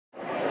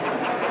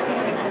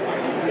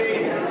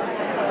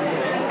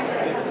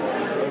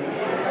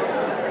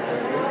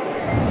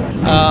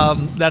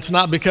That's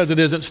not because it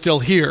isn't still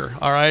here,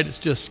 all right? It's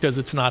just because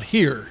it's not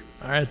here,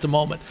 all right, at the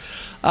moment.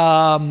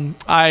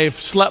 I've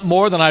slept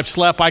more than I've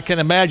slept. I can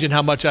imagine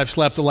how much I've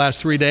slept the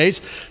last 3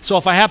 days. So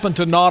if I happen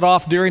to nod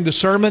off during the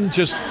sermon,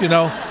 just,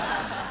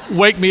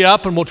 wake me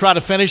up and we'll try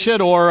to finish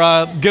it,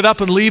 or get up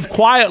and leave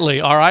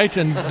quietly, all right?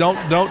 And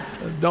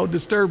don't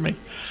disturb me.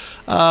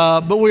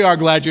 But we are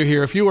glad you're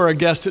here. If you are a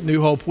guest at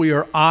New Hope, we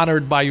are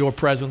honored by your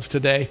presence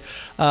today.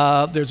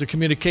 There's a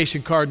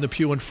communication card in the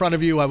pew in front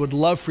of you. I would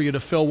love for you to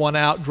fill one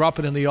out, drop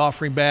it in the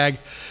offering bag,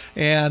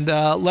 and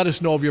let us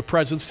know of your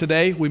presence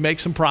today. We make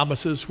some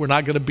promises. We're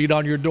not going to beat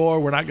on your door.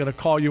 We're not going to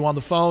call you on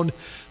the phone.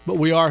 But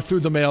we are,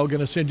 through the mail, going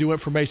to send you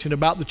information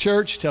about the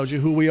church, tells you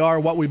who we are,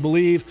 what we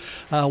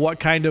believe, what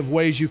kind of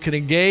ways you can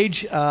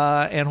engage,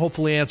 and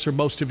hopefully answer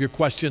most of your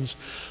questions.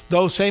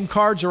 Those same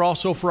cards are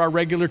also for our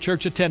regular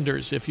church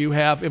attenders. If you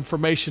have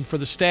information for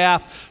the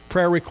staff,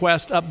 prayer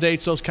requests,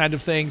 updates, those kind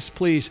of things,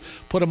 please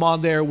put them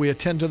on there. We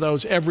attend to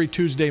those every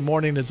Tuesday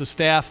morning as a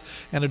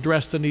staff and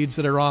address the needs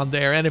that are on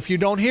there. And if you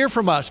don't hear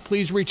from us,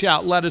 please reach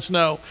out. Let us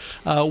know.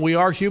 We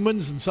are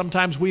humans, and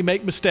sometimes we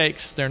make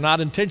mistakes. They're not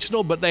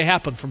intentional, but they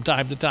happen from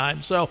time to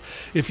time. So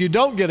if you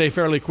don't get a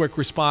fairly quick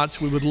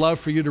response, we would love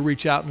for you to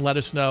reach out and let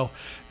us know,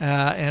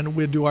 and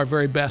we'll do our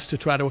very best to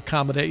try to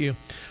accommodate you.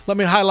 Let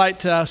me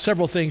highlight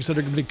several things that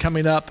are going to be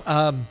coming up.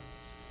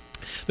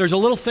 There's a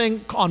little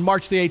thing on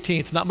March the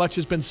 18th. Not much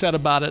has been said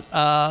about it,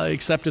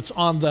 except it's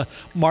on the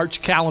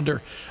March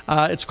calendar.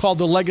 It's called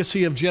the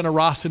Legacy of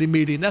Generosity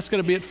meeting. That's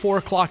going to be at 4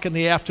 o'clock in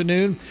the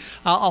afternoon.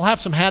 I'll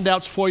have some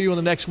handouts for you in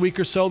the next week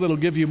or so that'll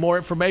give you more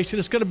information.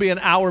 It's going to be an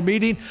hour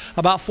meeting,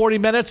 about 40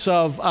 minutes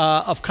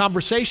of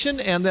conversation,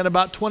 and then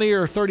about 20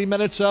 or 30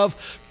 minutes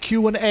of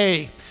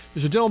Q&A.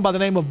 There's a gentleman by the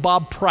name of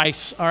Bob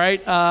Price, all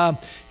right?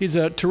 He's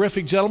a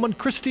terrific gentleman.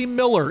 Christy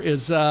Miller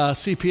is a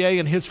CPA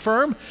in his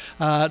firm.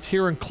 It's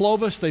here in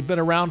Clovis. They've been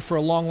around for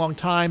a long, long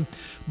time.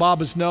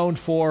 Bob is known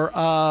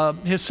for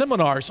his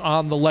seminars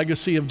on the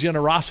legacy of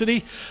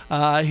generosity.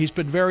 He's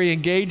been very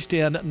engaged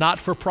in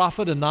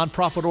not-for-profit and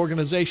nonprofit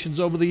organizations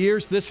over the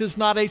years. This is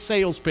not a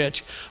sales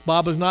pitch.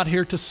 Bob is not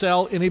here to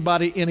sell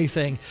anybody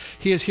anything.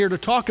 He is here to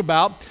talk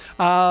about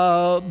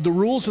the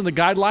rules and the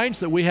guidelines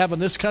that we have in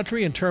this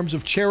country in terms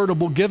of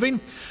charitable giving,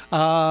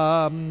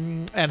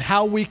 and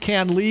how we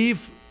can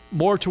leave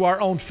more to our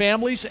own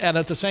families and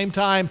at the same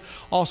time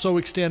also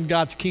extend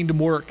God's kingdom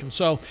work. And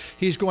so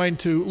he's going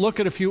to look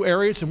at a few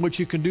areas in which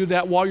you can do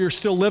that while you're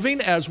still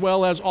living, as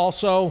well as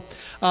also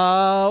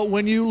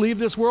when you leave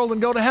this world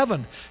and go to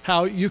heaven,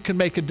 how you can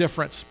make a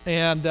difference.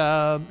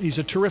 And he's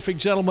a terrific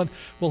gentleman.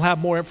 We'll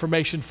have more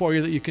information for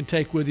you that you can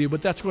take with you,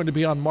 but that's going to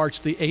be on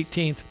March the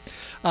 18th.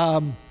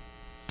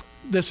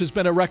 This has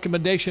been a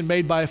recommendation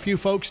made by a few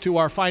folks to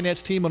our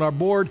finance team and our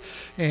board,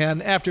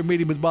 and after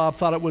meeting with Bob,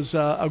 thought it was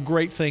a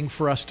great thing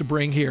for us to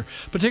bring here,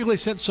 particularly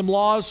since some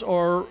laws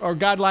or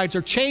guidelines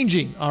are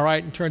changing, all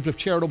right, in terms of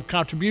charitable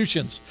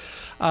contributions.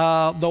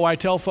 Though I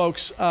tell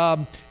folks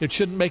it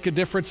shouldn't make a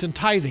difference in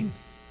tithing.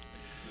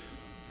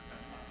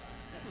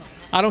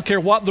 I don't care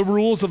what the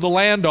rules of the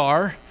land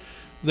are.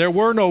 There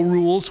were no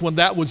rules when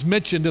that was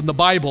mentioned in the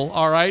Bible,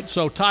 all right?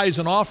 So tithes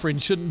and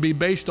offerings shouldn't be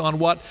based on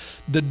what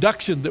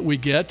deduction that we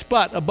get.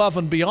 But above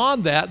and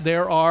beyond that,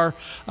 there are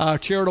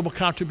charitable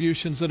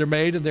contributions that are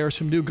made, and there are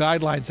some new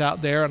guidelines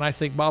out there, and I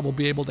think Bob will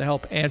be able to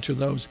help answer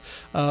those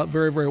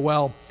very, very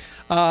well.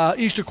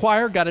 Easter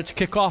Choir got its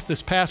kickoff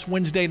this past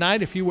Wednesday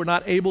night. If you were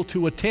not able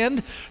to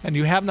attend and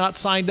you have not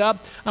signed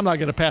up, I'm not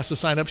going to pass the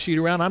sign-up sheet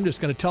around. I'm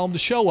just going to tell them to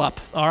show up,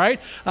 all right?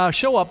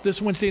 Show up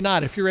this Wednesday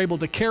night. If you're able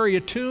to carry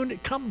a tune,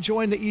 come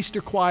join the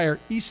Easter Choir.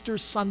 Easter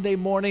Sunday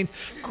morning,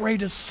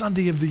 greatest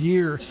Sunday of the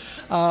year.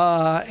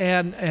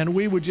 And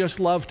we would just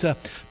love to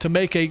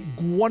make a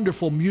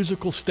wonderful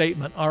musical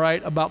statement, all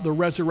right, about the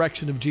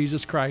resurrection of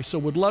Jesus Christ. So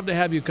we'd love to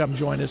have you come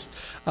join us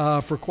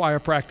for choir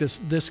practice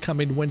this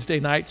coming Wednesday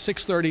night,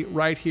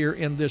 6:30, right here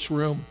in this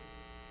room.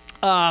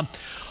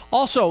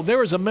 Also,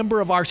 there is a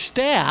member of our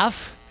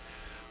staff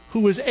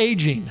who is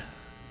aging.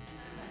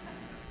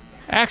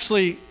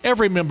 Actually,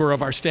 every member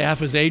of our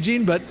staff is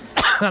aging, but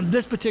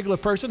this particular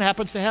person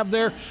happens to have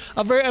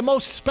a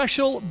most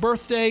special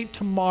birthday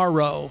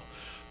tomorrow.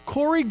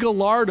 Corey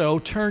Gallardo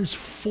turns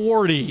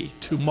 40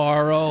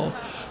 tomorrow.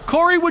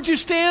 Corey, would you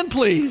stand,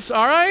 please?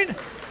 All right?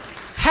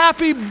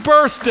 Happy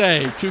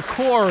birthday to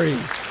Corey.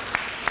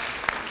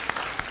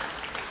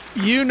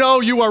 You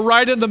know you are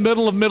right in the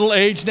middle of middle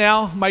age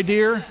now, my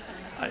dear.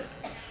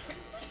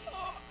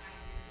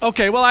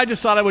 Okay, well, I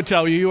just thought I would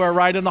tell you, you are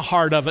right in the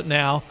heart of it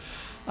now.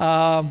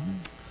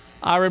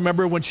 I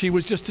remember when she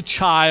was just a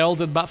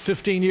child, at about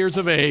 15 years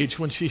of age,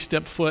 when she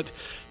stepped foot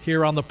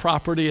here on the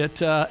property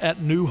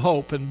at New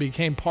Hope and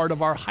became part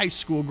of our high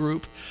school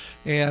group.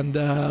 And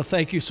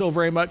thank you so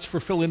very much for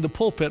filling the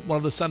pulpit one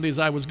of the Sundays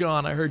I was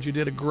gone. I heard you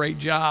did a great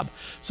job.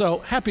 So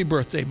happy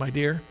birthday, my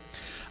dear.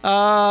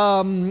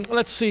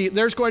 Let's see,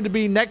 there's going to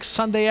be next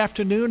Sunday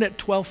afternoon at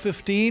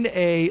 12:15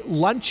 a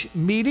lunch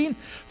meeting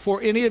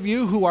for any of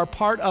you who are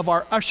part of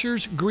our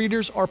ushers,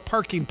 greeters, or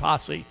parking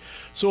posse.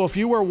 So if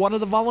you are one of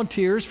the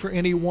volunteers for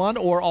any one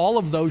or all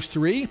of those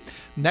three,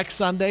 next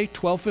Sunday,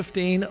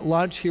 12:15,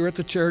 lunch here at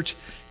the church,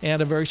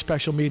 and a very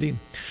special meeting.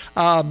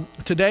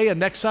 Today and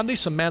next Sunday,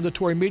 some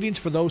mandatory meetings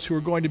for those who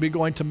are going to be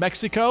going to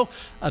Mexico,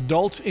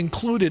 adults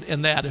included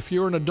in that. If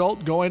you're an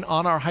adult going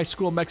on our high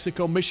school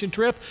Mexico mission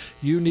trip,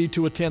 you need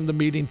to attend the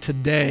meeting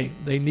today.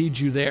 They need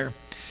you there.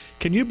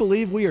 Can you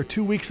believe we are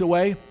 2 weeks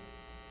away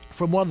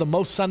from one of the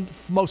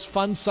most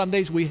fun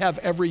Sundays we have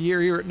every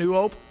year here at New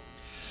Hope?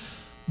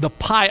 The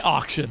pie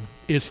auction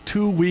is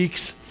 2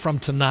 weeks from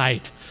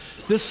tonight.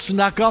 This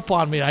snuck up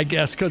on me, I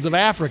guess, because of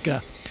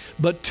Africa.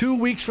 But 2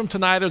 weeks from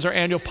tonight is our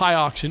annual pie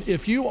auction.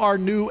 If you are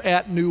new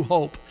at New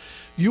Hope,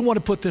 you want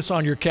to put this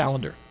on your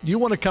calendar. You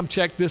want to come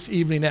check this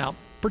evening out.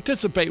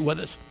 Participate with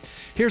us.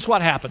 Here's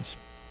what happens.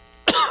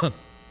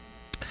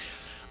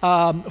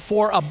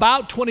 For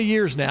about 20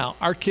 years now,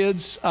 our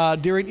kids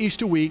during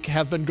Easter week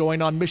have been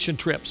going on mission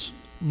trips.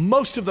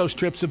 Most of those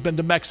trips have been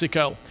to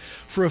Mexico.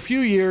 For a few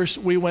years,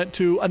 we went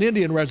to an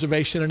Indian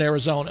reservation in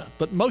Arizona,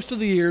 but most of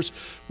the years,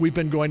 we've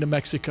been going to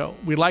Mexico.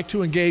 We like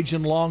to engage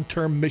in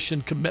long-term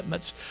mission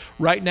commitments.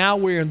 Right now,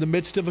 we're in the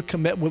midst of a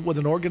commitment with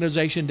an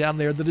organization down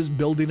there that is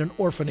building an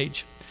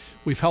orphanage.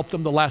 We've helped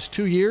them the last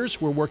 2 years.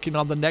 We're working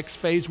on the next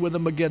phase with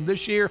them again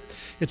this year.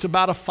 It's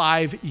about a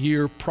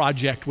 5-year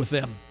project with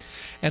them.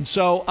 And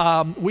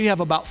so we have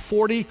about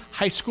 40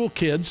 high school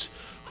kids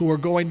who are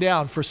going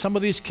down. For some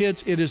of these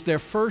kids, it is their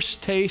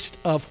first taste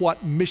of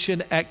what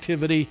mission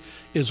activity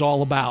is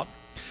all about.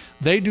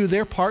 They do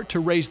their part to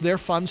raise their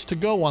funds to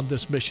go on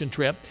this mission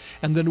trip,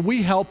 and then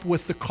we help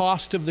with the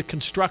cost of the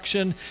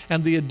construction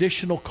and the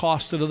additional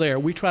costs that are there.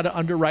 We try to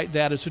underwrite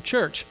that as a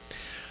church.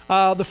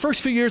 The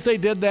first few years they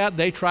did that,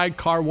 they tried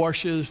car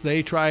washes,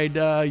 they tried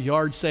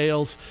yard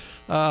sales.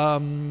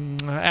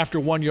 After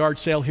one yard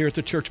sale here at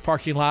the church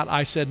parking lot,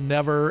 I said,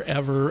 never,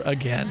 ever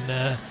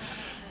again.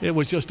 It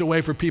was just a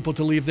way for people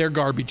to leave their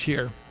garbage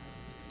here.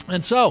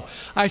 And so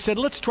I said,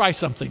 let's try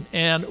something.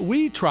 And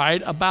we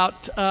tried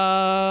about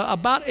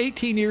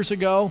 18 years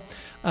ago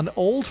an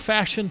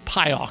old-fashioned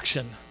pie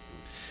auction.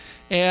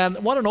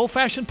 And what an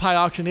old-fashioned pie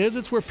auction is,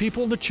 it's where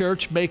people in the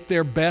church make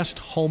their best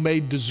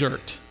homemade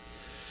dessert.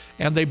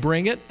 And they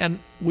bring it, and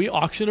we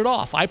auction it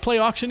off. I play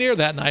auctioneer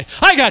that night.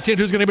 I got 10.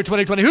 Who's going to give me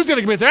 20, 20? Who's going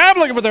to give me 30? I'm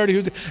looking for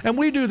 30. And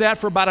we do that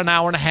for about an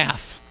hour and a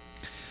half.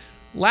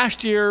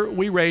 Last year,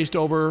 we raised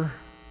over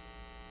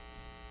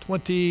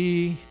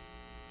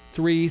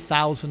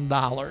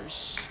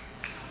 $23,000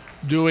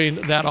 doing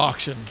that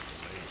auction.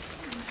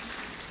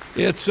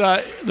 It's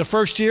the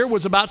first year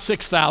was about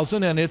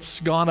 $6,000, and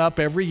it's gone up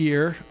every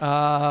year.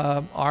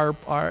 And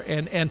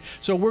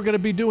so we're going to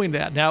be doing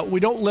that. Now, we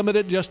don't limit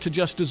it just to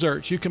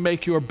desserts. You can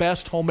make your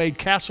best homemade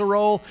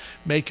casserole,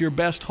 make your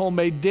best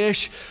homemade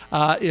dish.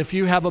 If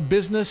you have a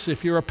business,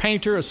 if you're a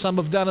painter, as some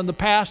have done in the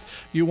past,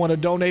 you want to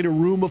donate a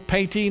room of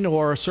painting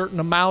or a certain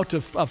amount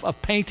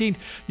of painting,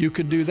 you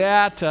can do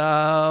that.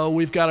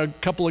 We've got a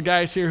couple of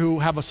guys here who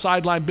have a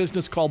sideline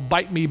business called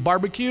Bite Me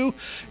Barbecue,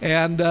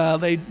 and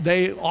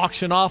they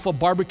auction off a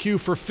barbecue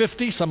for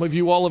 $50. Some of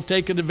you all have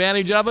taken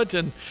advantage of it,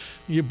 and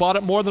you bought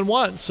it more than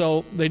once,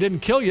 so they didn't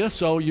kill you,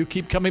 so you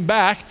keep coming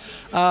back.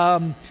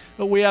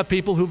 We have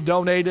people who've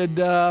donated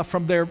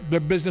from their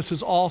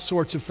businesses all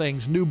sorts of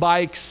things, new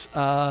bikes,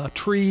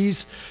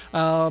 trees.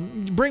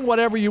 Bring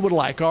whatever you would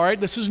like, all right?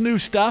 This is new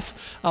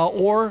stuff,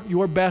 or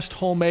your best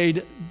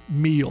homemade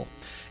meal.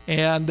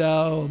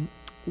 And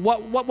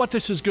what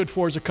this is good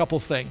for is a couple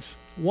of things.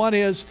 One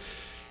is,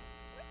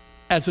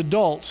 as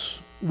adults,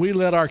 we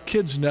let our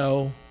kids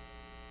know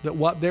that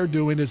what they're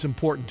doing is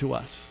important to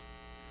us.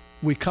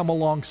 We come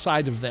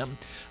alongside of them.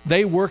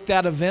 They work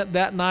that event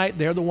that night.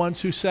 They're the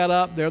ones who set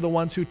up. They're the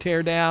ones who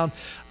tear down.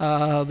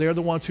 They're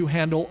the ones who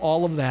handle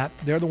all of that.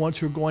 They're the ones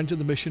who are going to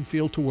the mission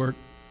field to work.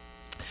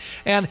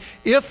 And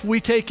if we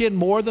take in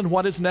more than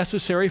what is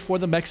necessary for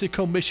the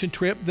Mexico mission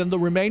trip, then the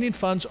remaining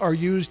funds are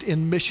used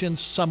in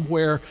missions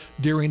somewhere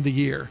during the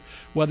year.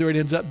 Whether it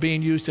ends up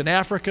being used in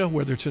Africa,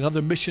 whether it's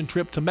another mission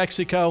trip to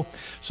Mexico.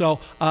 So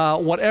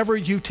whatever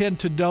you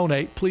tend to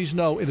donate, please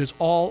know it is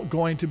all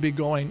going to be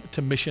going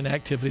to mission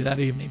activity that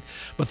evening.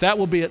 But that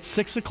will be at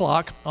 6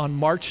 o'clock on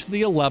March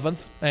the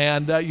 11th.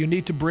 And you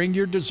need to bring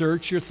your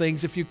desserts, your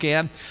things if you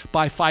can,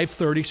 by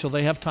 5:30 so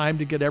they have time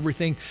to get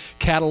everything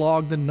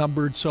cataloged and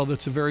numbered so that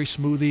it's a very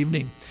smooth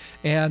evening.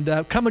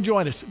 And come and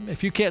join us.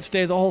 If you can't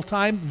stay the whole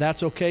time,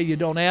 that's okay. You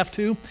don't have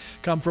to.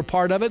 Come for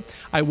part of it.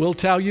 I will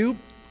tell you,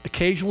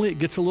 occasionally it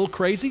gets a little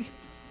crazy.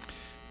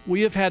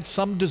 We have had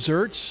some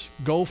desserts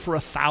go for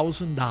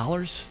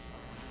 $1,000.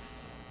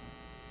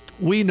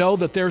 We know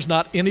that there's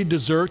not any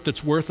dessert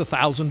that's worth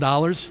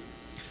 $1,000,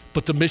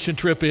 but the mission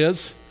trip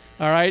is.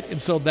 All right,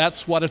 and so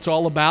that's what it's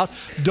all about.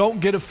 Don't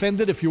get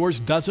offended if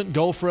yours doesn't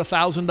go for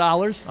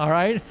 $1,000. All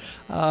right.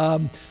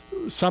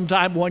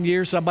 Sometime one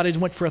year somebody's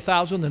went for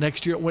 $1,000, the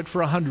next year it went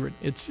for $100.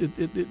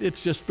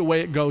 It's just the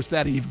way it goes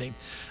that evening.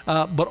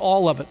 But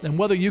all of it, and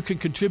whether you can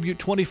contribute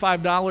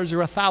 $25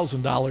 or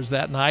 $1,000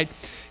 that night,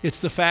 it's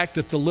the fact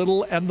that the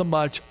little and the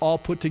much all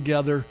put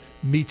together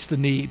meets the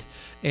need.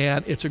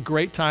 And it's a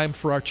great time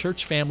for our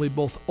church family,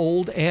 both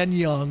old and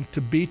young,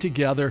 to be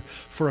together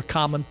for a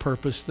common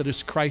purpose that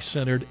is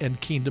Christ-centered and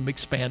kingdom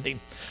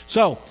expanding.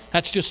 So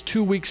that's just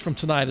 2 weeks from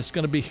tonight. It's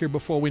going to be here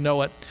before we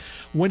know it.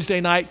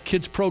 Wednesday night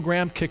kids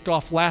program kicked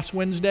off last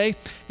Wednesday,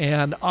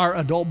 and our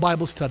adult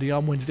Bible study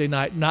on Wednesday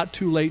night. Not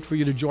too late for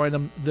you to join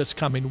them this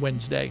coming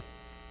Wednesday.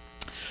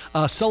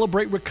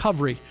 Celebrate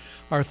Recovery,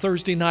 our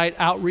Thursday night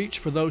outreach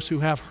for those who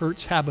have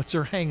hurts, habits,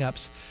 or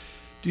hang-ups.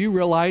 Do you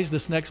realize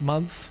this next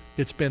month,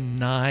 it's been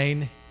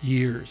 9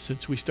 years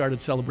since we started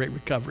Celebrate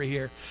Recovery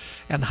here.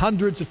 And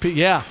hundreds of people,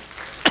 yeah.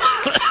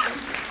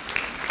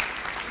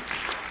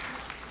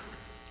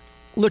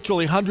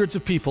 Literally hundreds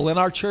of people in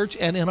our church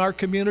and in our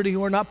community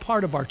who are not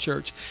part of our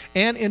church,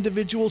 and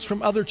individuals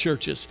from other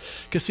churches.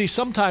 Because see,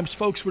 sometimes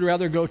folks would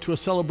rather go to a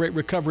Celebrate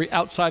Recovery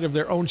outside of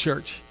their own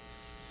church,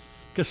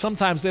 because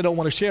sometimes they don't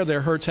want to share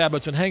their hurts,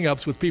 habits, and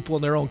hang-ups with people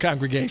in their own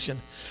congregation.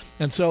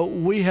 And so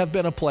we have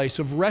been a place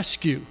of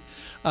rescue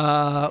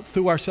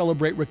through our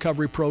Celebrate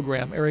Recovery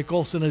program. Eric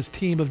Olson and his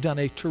team have done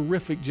a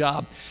terrific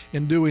job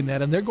in doing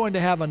that. And they're going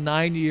to have a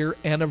 9-year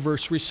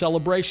anniversary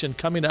celebration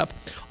coming up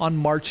on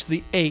March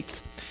the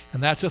 8th.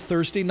 And that's a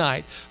Thursday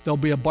night. There'll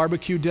be a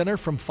barbecue dinner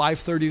from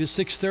 5:30 to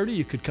 6:30.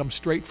 You could come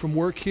straight from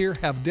work here,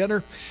 have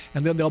dinner,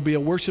 and then there'll be a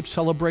worship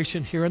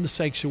celebration here in the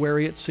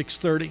sanctuary at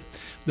 6:30.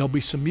 There'll be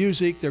some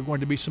music. There are going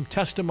to be some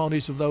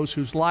testimonies of those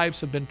whose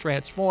lives have been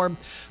transformed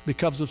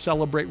because of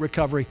Celebrate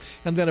Recovery,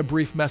 and then a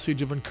brief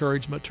message of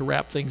encouragement to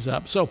wrap things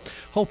up. So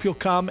hope you'll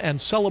come and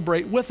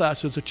celebrate with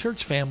us as a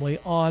church family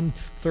on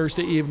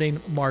Thursday evening,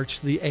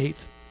 March the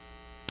 8th.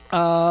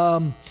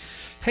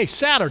 Hey,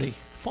 Saturday.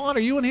 Fawn,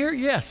 are you in here?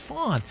 Yes,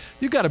 Fawn.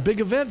 You got a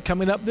big event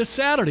coming up this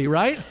Saturday,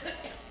 right?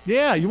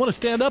 Yeah, you want to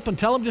stand up and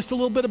tell them just a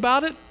little bit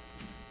about it?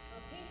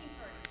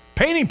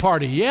 Painting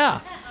party,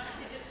 yeah.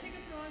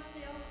 Tickets are on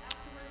sale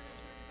afterwards.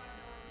 They're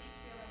 $35 each.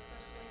 They have a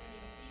special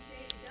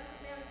DJ. It doesn't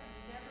matter if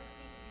you've never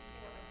painted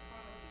before, I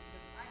promise you,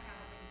 because I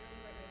haven't. I can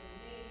really write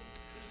my name.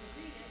 You can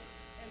read it,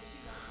 and she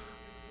wants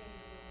me to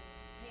do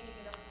painting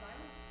it up. But I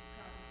was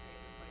proud to say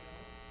it with my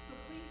own. So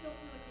please don't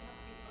feel like you have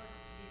to be an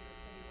artist to be here.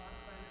 It's going to be a lot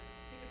of fun.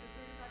 Tickets are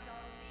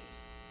 $35 each.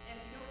 And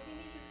if you don't see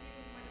me, just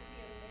maybe you might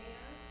see a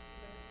man.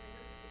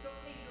 It's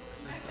okay. You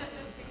don't have to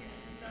have tickets.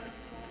 It's not a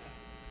cool.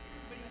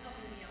 But he's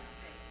helping me out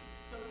today.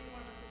 So we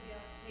want us to be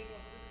at the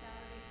tables this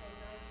Saturday from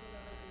 9 to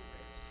 11 in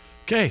Bridge.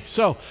 Okay,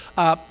 so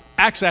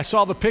actually I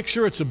saw the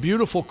picture. It's a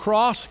beautiful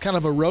cross, kind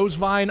of a rose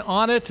vine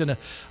on it, and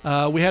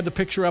we had the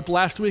picture up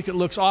last week. It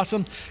looks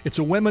awesome. It's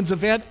a women's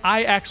event.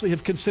 I actually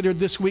have considered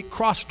this week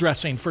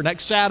cross-dressing for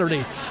next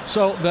Saturday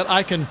so that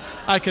I can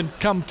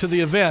come to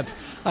the event.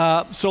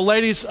 So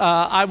ladies,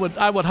 I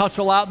would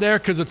hustle out there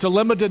because it's a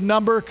limited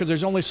number because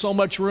there's only so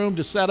much room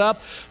to set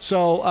up.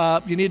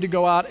 So you need to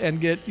go out and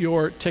get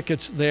your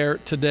tickets there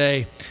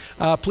today.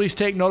 Please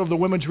take note of the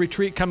women's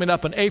retreat coming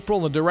up in April.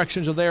 The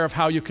directions are there of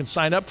how you can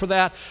sign up for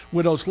that.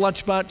 Widow's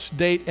Lunch Bunch,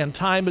 date and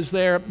time is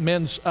there.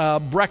 Men's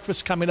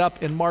breakfast coming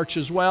up in March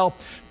as well.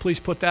 Please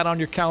put that on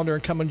your calendar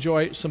and come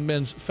enjoy some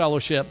men's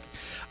fellowship.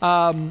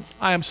 I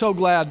am so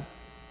glad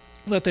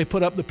that they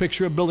put up the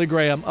picture of Billy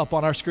Graham up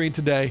on our screen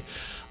today.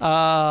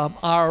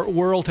 Our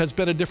world has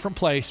been a different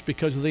place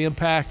because of the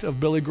impact of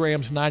Billy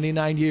Graham's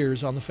 99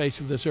 years on the face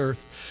of this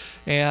earth.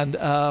 And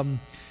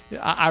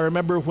I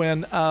remember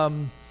when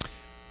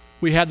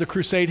we had the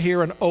crusade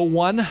here in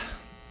 2001,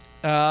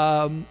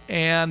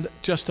 and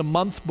just a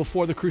month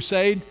before the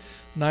crusade,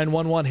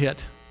 9/11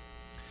 hit.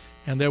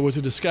 And there was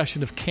a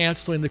discussion of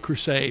canceling the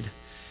crusade.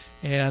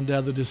 And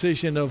the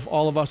decision of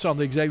all of us on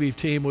the executive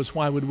team was,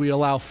 why would we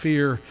allow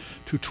fear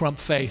to trump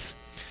faith?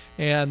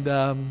 And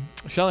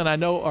Shelley and I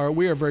know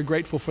we are very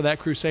grateful for that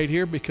crusade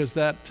here, because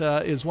that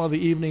is one of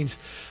the evenings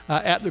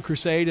at the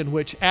crusade in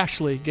which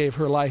Ashley gave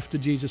her life to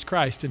Jesus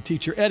Christ, and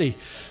teacher Eddie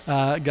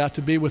got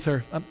to be with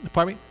her.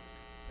 Pardon me?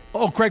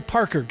 Oh, Craig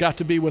Parker got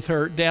to be with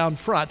her down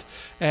front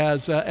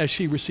as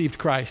she received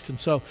Christ. And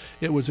so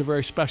it was a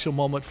very special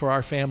moment for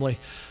our family.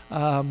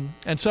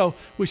 And so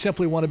we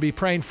simply want to be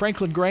praying.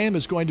 Franklin Graham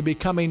is going to be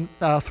coming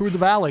through the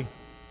valley.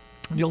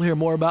 You'll hear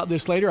more about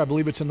this later. I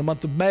believe it's in the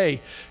month of May,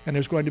 and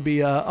there's going to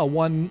be a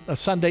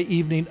Sunday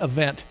evening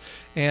event,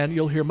 and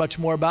you'll hear much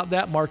more about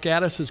that. Mark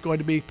Addis is going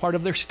to be part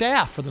of their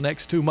staff for the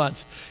next 2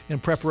 months in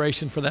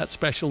preparation for that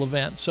special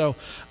event. So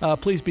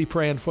please be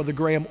praying for the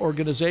Graham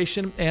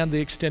organization and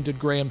the extended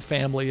Graham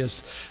family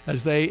as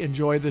they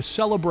enjoy this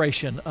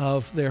celebration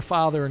of their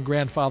father and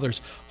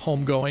grandfather's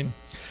homegoing.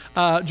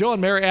 Joe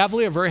and Mary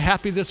Avley are very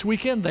happy this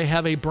weekend. They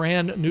have a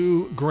brand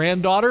new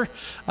granddaughter.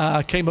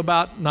 Came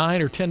about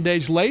 9 or 10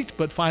 days late,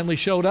 but finally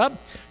showed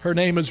up. Her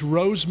name is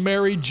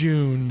Rosemary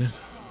June.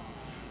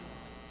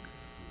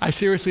 I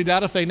seriously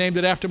doubt if they named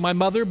it after my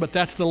mother, but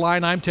that's the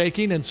line I'm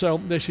taking, and so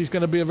she's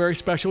going to be a very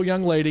special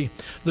young lady.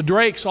 The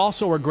Drakes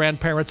also are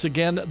grandparents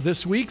again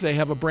this week. They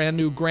have a brand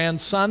new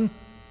grandson,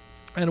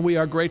 and we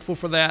are grateful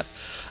for that.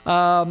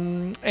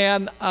 I'm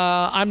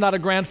not a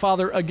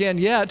grandfather again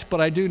yet, but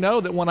I do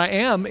know that when I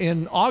am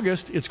in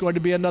August, it's going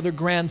to be another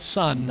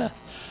grandson.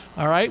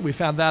 All right, we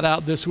found that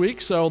out this week,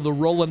 so the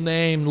Rolen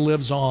name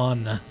lives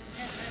on.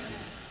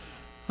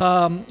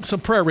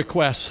 Some prayer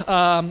requests.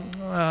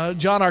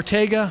 John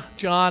Ortega.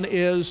 John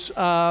is the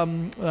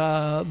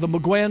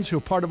McGuins, who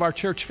are part of our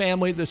church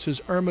family. This is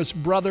Irma's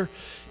brother.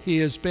 He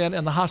has been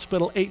in the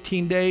hospital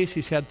 18 days.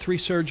 He's had 3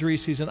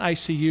 surgeries. He's in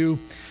ICU.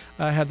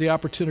 I had the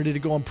opportunity to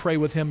go and pray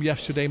with him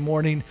yesterday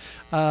morning.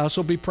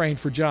 So be praying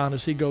for John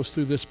as he goes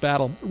through this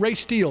battle. Ray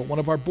Steele, one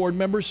of our board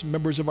members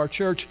of our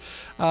church,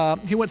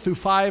 he went through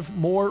 5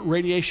 more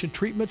radiation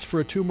treatments for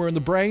a tumor in the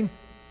brain.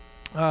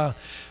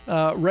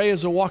 Ray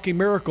is a walking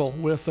miracle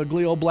with a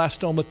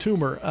glioblastoma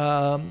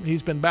tumor.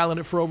 He's been battling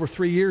it for over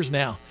 3 years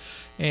now.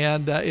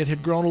 And it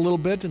had grown a little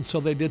bit, and so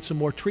they did some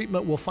more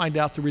treatment. We'll find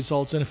out the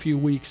results in a few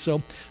weeks.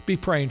 So be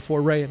praying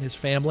for Ray and his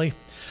family.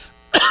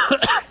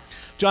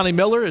 Johnny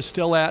Miller is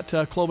still at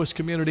Clovis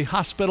Community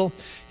Hospital.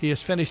 He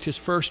has finished his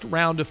first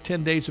round of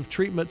 10 days of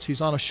treatments.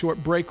 He's on a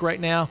short break right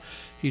now.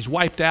 He's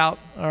wiped out,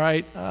 all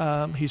right.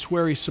 He's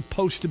where he's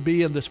supposed to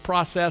be in this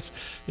process.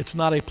 It's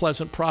not a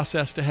pleasant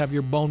process to have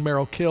your bone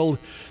marrow killed.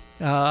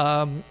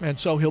 And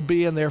so he'll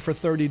be in there for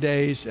 30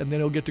 days, and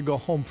then he'll get to go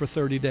home for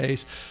 30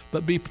 days.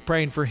 But be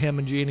praying for him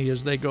and Jeannie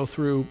as they go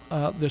through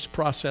this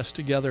process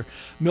together.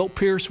 Milt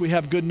Pierce, we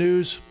have good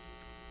news.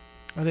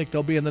 I think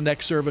they'll be in the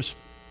next service.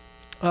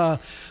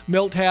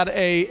 Milt had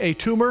a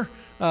tumor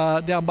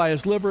down by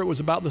his liver. It was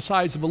about the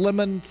size of a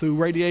lemon. Through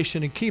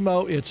radiation and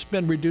chemo, it's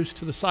been reduced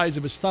to the size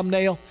of his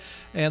thumbnail,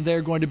 and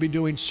they're going to be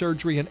doing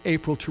surgery in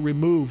April to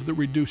remove the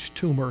reduced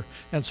tumor.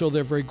 And so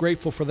they're very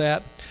grateful for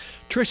that.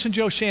 Trish and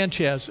Joe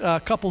Sanchez, a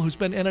couple who's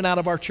been in and out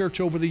of our church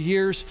over the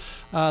years.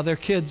 Their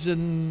kids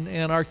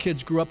and our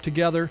kids grew up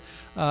together.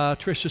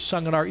 Trish has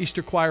sung in our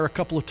Easter choir a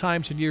couple of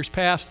times in years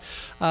past.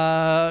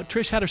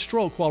 Trish had a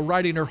stroke while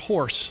riding her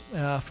horse,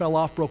 fell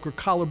off, broke her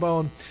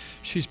collarbone.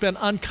 She's been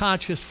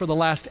unconscious for the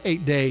last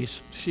 8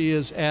 days. She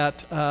is now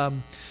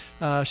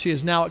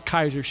at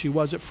Kaiser. She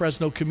was at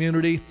Fresno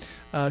Community.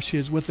 She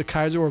is with the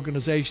Kaiser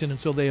organization, and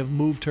so they have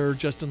moved her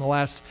just in the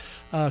last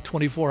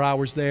 24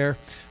 hours there.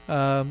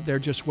 They're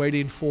just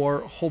waiting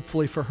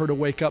hopefully for her to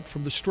wake up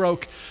from the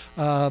stroke.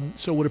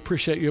 So would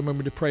appreciate you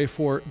remember to pray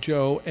for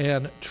Joe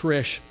and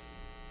Trish.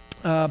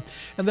 And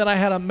then I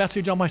had a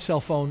message on my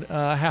cell phone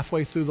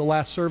halfway through the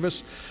last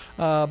service.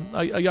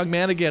 A young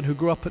man, again, who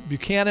grew up at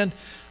Buchanan.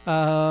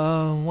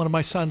 One of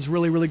my son's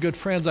really good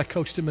friends. I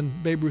coached him in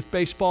Babe Ruth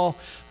baseball.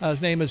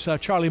 His name is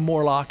Charlie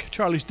Morlock.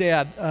 Charlie's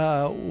dad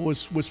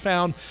was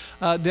found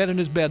dead in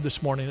his bed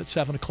this morning at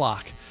 7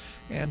 o'clock.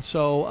 And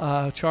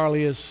so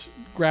Charlie is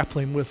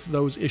grappling with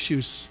those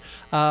issues.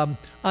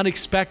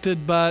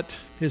 Unexpected,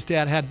 but his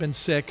dad had been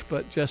sick,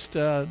 but just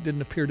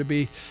didn't appear to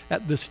be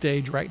at this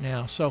stage right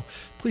now. So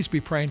please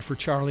be praying for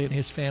Charlie and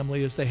his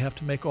family as they have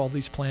to make all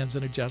these plans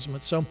and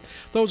adjustments. So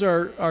those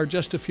are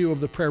just a few of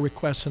the prayer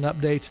requests and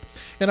updates.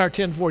 In our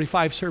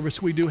 1045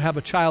 service, we do have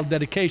a child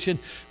dedication,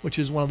 which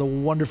is one of the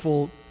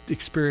wonderful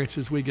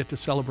experiences we get to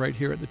celebrate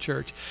here at the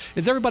church.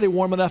 Is everybody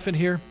warm enough in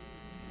here?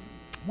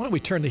 Why don't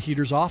we turn the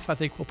heaters off? I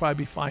think we'll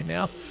probably be fine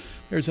now.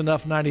 There's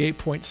enough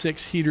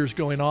 98.6 heaters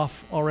going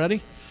off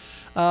already.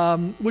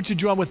 Would you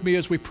join with me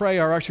as we pray?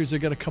 Our ushers are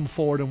going to come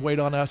forward and wait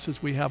on us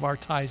as we have our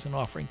tithes and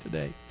offering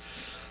today.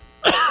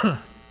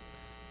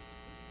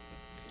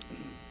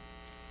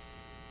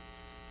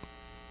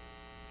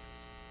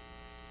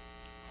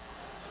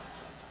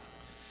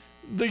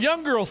 The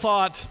young girl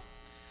thought,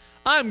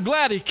 I'm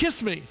glad he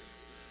kissed me,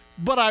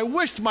 but I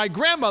wished my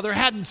grandmother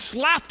hadn't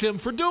slapped him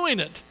for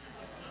doing it.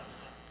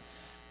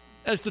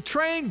 As the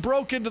train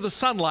broke into the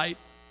sunlight,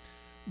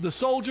 the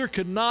soldier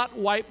could not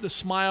wipe the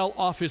smile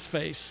off his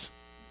face.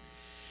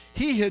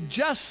 He had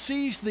just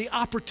seized the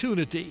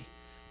opportunity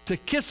to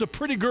kiss a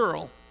pretty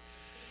girl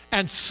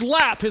and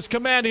slap his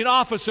commanding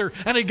officer,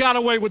 and he got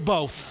away with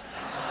both.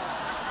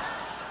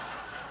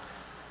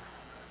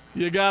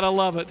 You gotta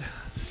love it.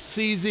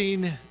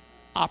 Seizing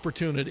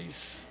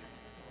opportunities.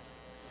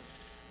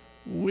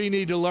 We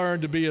need to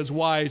learn to be as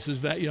wise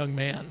as that young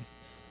man.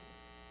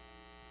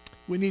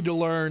 We need to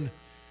learn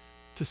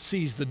to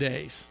seize the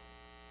days.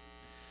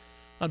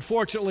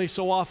 Unfortunately,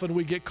 so often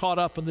we get caught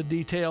up in the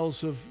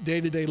details of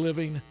day-to-day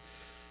living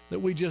that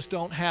we just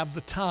don't have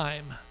the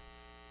time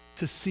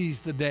to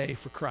seize the day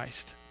for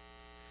Christ.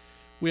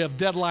 We have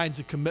deadlines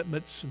and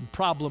commitments and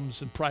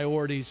problems and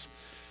priorities,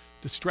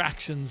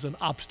 distractions and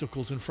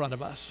obstacles in front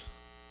of us.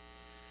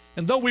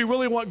 And though we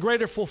really want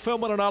greater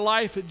fulfillment in our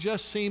life, it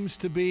just seems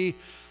to be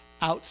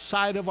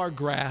outside of our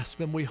grasp,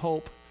 and we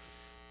hope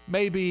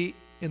maybe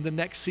in the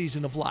next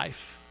season of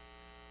life,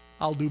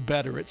 I'll do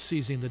better at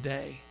seizing the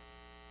day.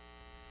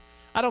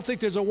 I don't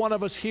think there's a one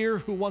of us here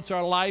who wants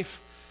our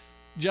life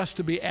just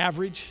to be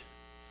average.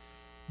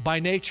 By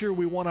nature,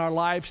 we want our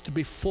lives to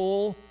be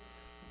full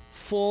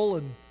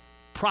and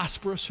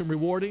prosperous and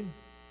rewarding.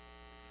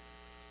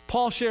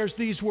 Paul shares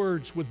these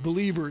words with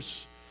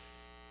believers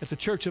at the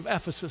church of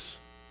Ephesus.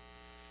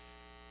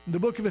 In the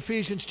book of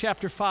Ephesians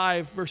chapter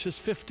 5, verses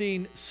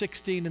 15,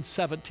 16, and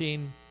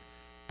 17,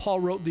 Paul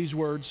wrote these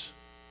words,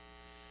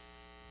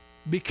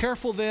 "Be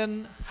careful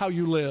then how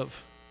you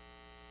live.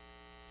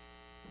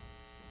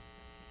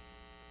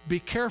 Be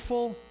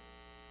careful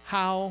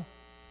how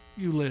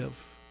you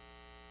live."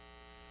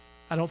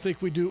 I don't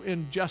think we do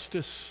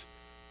injustice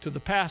to the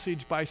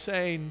passage by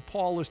saying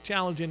Paul is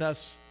challenging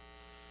us,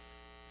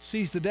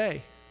 seize the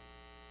day.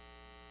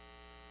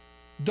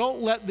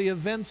 Don't let the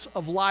events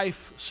of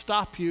life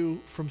stop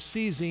you from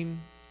seizing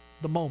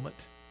the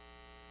moment.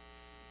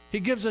 He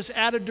gives us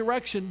added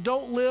direction.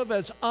 Don't live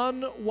as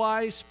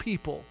unwise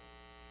people,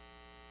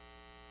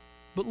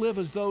 but live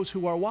as those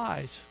who are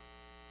wise,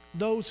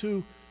 those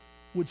who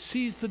would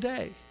seize the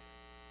day.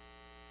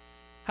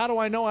 How do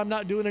I know I'm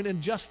not doing an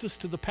injustice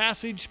to the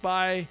passage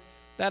by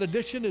that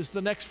addition? Is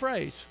the next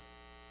phrase.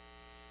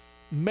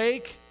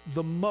 Make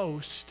the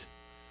most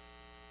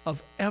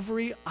of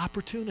every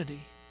opportunity.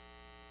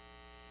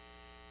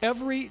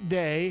 Every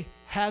day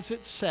has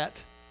its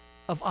set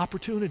of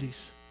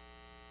opportunities.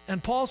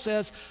 And Paul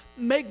says,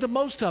 make the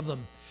most of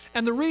them.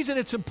 And the reason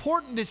it's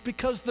important is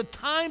because the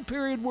time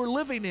period we're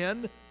living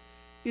in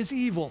is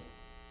evil.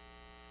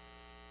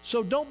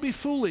 So don't be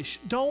foolish.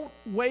 Don't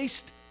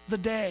waste the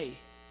day.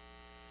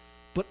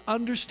 But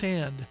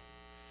understand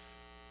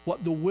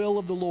what the will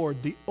of the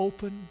Lord, the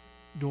open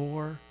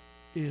door,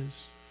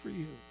 is for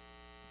you.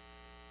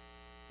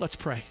 Let's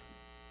pray.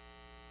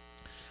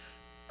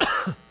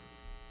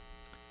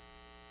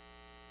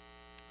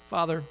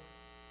 Father,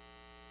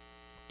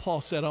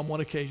 Paul said on one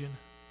occasion,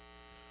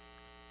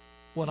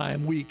 when I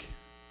am weak,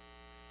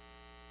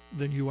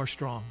 then you are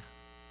strong.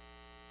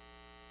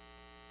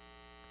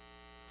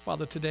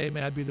 Father, today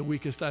may I be the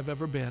weakest I've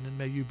ever been, and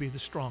may you be the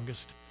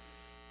strongest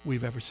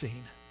we've ever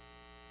seen.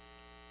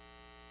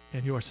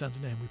 In your Son's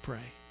name we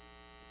pray.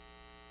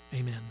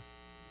 Amen.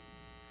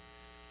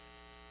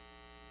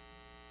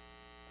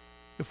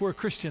 If we're a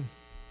Christian,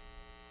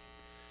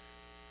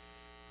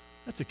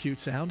 that's a cute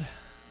sound.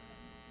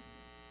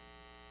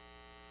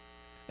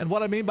 And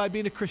what I mean by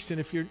being a Christian,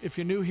 if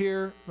you're new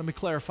here, let me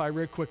clarify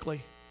real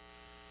quickly.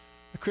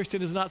 A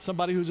Christian is not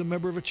somebody who's a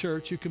member of a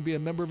church. You can be a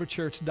member of a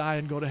church, die,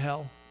 and go to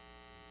hell.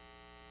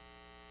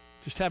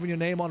 Just having your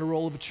name on a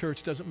roll of a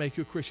church doesn't make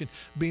you a Christian.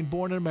 Being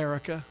born in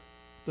America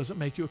doesn't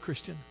make you a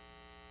Christian.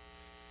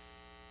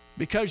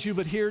 Because you've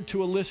adhered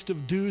to a list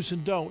of do's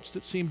and don'ts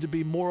that seem to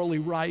be morally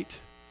right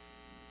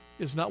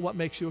is not what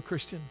makes you a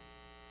Christian.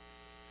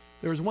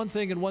 There is one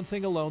thing and one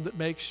thing alone that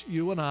makes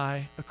you and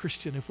I a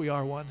Christian if we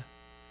are one,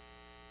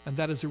 and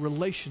that is a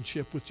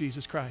relationship with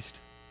Jesus Christ.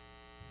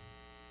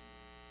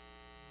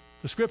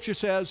 The scripture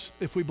says,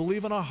 if we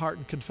believe in our heart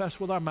and confess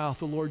with our mouth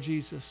the Lord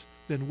Jesus,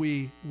 then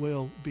we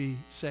will be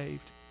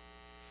saved.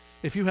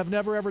 If you have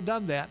never ever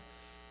done that,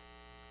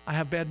 I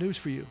have bad news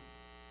for you.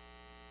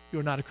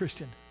 You're not a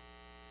Christian.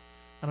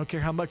 I don't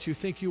care how much you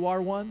think you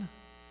are one.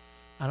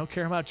 I don't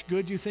care how much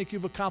good you think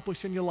you've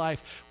accomplished in your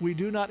life. We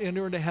do not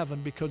enter into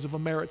heaven because of a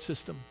merit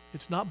system.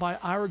 It's not by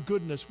our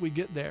goodness we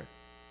get there.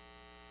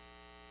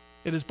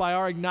 It is by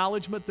our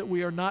acknowledgement that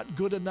we are not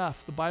good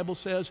enough. The Bible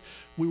says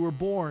we were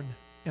born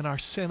in our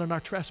sin and our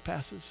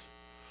trespasses.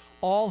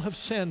 All have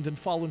sinned and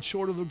fallen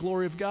short of the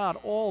glory of God.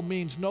 All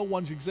means no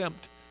one's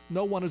exempt.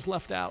 No one is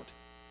left out.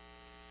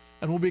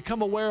 And when we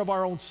become aware of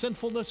our own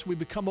sinfulness, we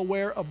become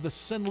aware of the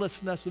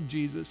sinlessness of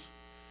Jesus.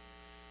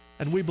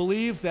 And we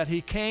believe that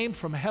he came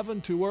from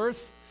heaven to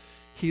earth.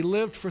 He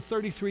lived for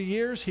 33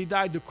 years. He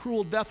died the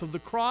cruel death of the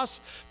cross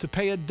to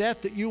pay a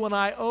debt that you and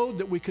I owed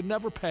that we could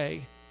never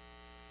pay.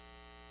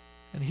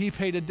 And he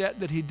paid a debt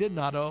that he did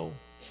not owe,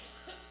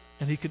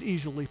 and he could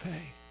easily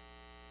pay.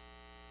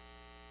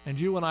 And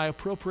you and I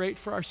appropriate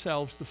for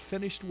ourselves the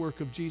finished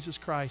work of Jesus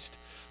Christ,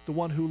 the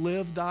one who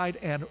lived, died,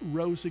 and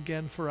rose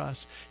again for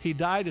us. He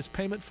died as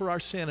payment for our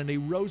sin, and he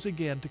rose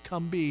again to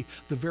come be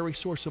the very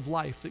source of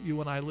life that you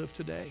and I live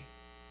today.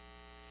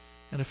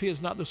 And if he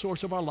is not the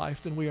source of our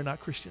life, then we are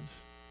not Christians.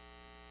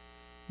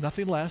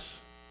 Nothing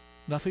less,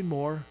 nothing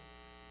more,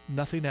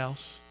 nothing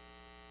else,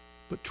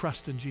 but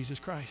trust in Jesus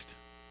Christ.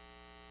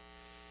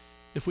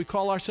 If we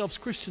call ourselves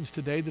Christians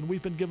today, then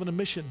we've been given a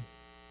mission.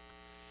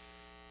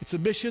 It's a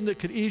mission that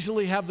could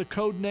easily have the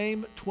code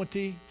name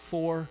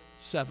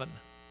 24/7.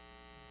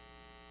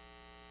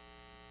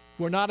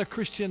 We're not a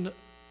Christian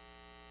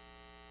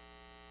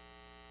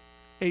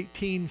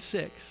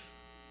 18:6.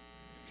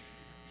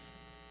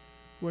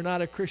 We're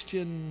not a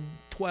Christian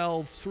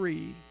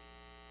 12:3,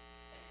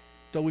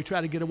 though we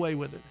try to get away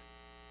with it.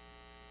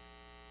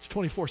 It's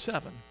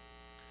 24/7.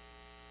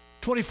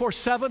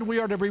 24/7, we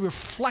are to be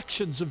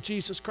reflections of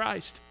Jesus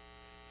Christ.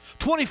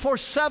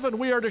 24/7,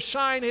 we are to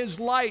shine his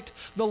light,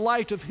 the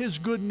light of his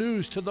good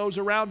news to those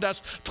around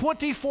us.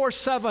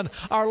 24/7,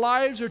 our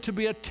lives are to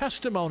be a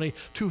testimony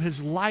to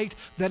his light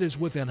that is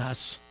within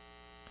us.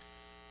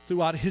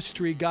 Throughout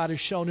history, God has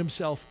shown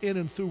himself in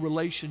and through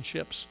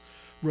relationships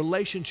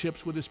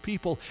with his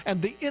people.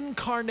 And the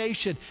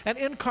incarnation, and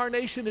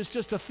incarnation is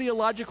just a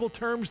theological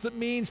term that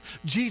means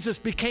Jesus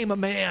became a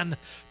man.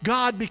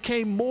 God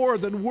became more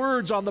than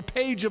words on the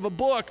page of a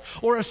book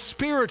or a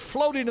spirit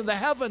floating in the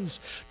heavens.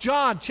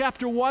 John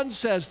chapter 1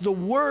 says, the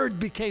Word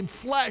became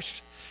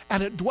flesh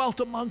and it dwelt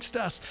amongst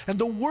us. And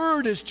the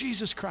Word is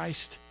Jesus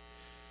Christ.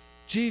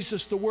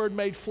 Jesus, the Word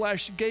made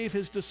flesh, gave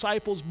his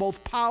disciples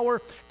both power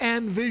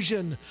and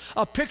vision,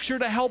 a picture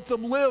to help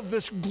them live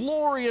this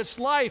glorious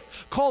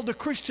life called the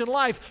Christian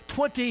life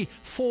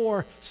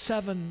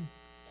 24/7.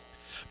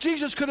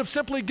 Jesus could have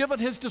simply given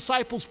his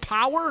disciples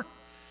power,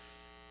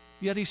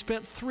 yet he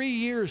spent 3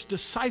 years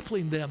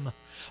discipling them,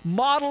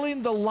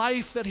 modeling the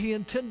life that he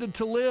intended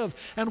to live.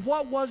 And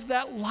what was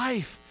that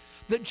life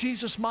that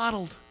Jesus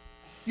modeled?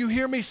 You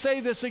hear me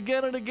say this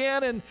again and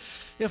again, and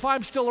if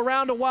I'm still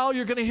around a while,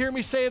 you're going to hear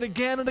me say it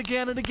again and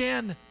again and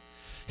again.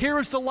 Here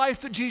is the life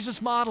that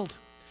Jesus modeled.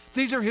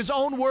 These are his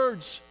own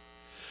words.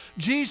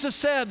 Jesus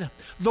said,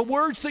 the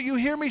words that you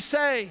hear me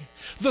say,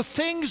 the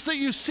things that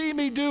you see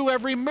me do,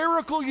 every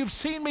miracle you've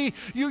seen me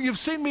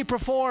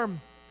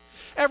perform,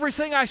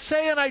 everything I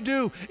say and I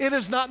do, it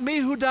is not me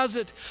who does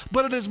it,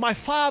 but it is my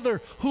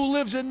Father who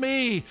lives in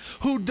me,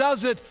 who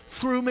does it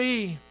through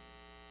me.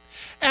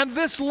 And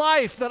this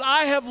life that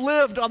I have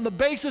lived on the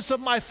basis of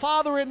my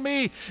Father in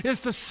me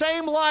is the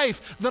same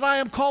life that I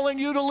am calling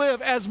you to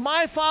live. As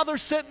my Father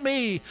sent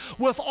me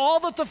with all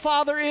that the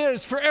Father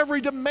is, for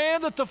every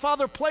demand that the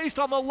Father placed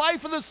on the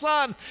life of the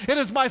Son, it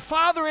is my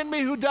Father in me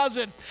who does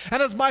it.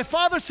 And as my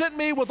Father sent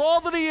me with all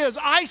that he is,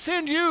 I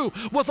send you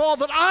with all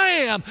that I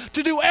am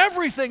to do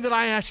everything that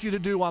I ask you to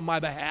do on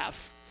my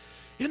behalf.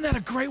 Isn't that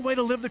a great way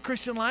to live the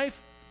Christian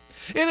life?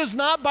 It is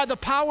not by the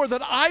power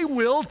that I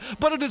willed,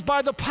 but it is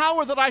by the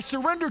power that I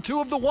surrender to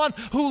of the one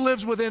who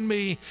lives within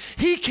me.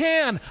 He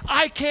can,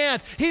 I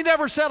can't. He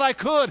never said I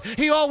could.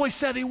 He always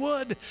said he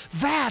would.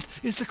 That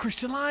is the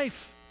Christian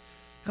life.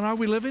 And are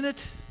we living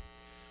it?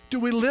 Do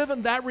we live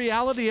in that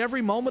reality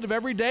every moment of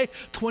every day,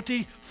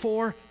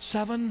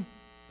 24/7?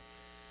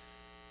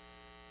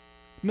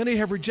 Many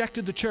have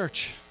rejected the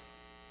church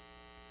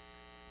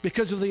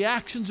because of the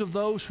actions of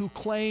those who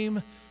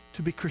claim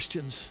to be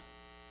Christians.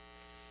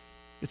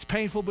 It's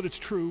painful, but it's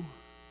true.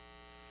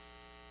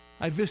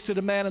 I visited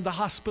a man in the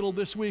hospital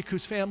this week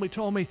whose family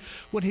told me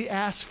when he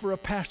asked for a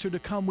pastor to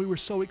come, we were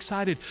so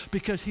excited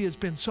because he has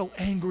been so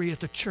angry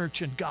at the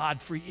church and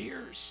God for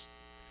years.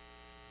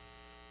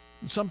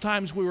 And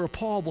sometimes we were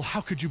appalled, well, how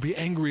could you be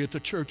angry at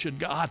the church and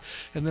God?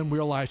 And then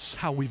realize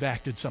how we've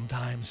acted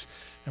sometimes,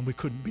 and we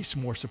couldn't be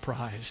more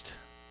surprised.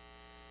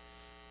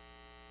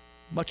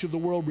 Much of the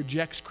world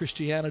rejects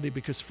Christianity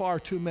because far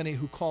too many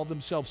who call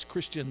themselves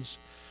Christians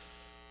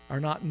are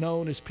not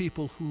known as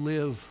people who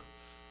live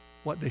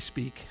what they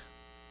speak.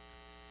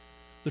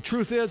 The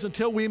truth is,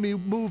 until we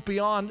move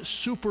beyond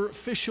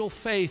superficial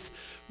faith,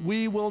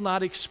 we will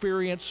not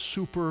experience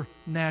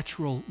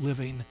supernatural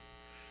living.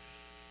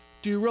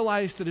 Do you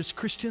realize that as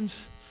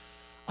Christians,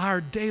 our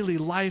daily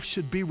life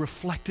should be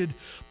reflected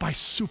by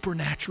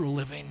supernatural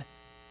living?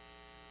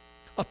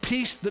 A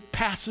peace that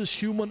passes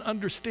human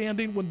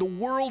understanding when the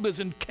world is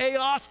in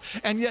chaos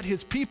and yet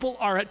his people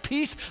are at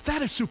peace,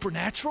 that is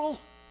supernatural.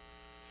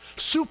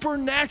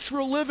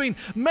 Supernatural living,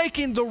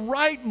 making the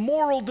right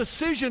moral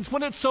decisions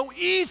when it's so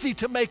easy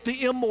to make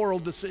the immoral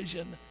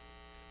decision.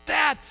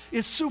 That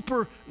is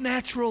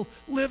supernatural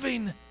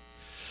living.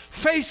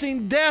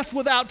 Facing death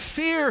without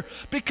fear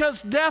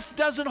because death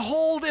doesn't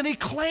hold any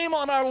claim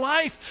on our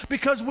life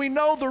because we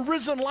know the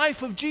risen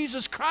life of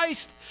Jesus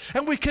Christ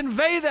and we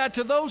convey that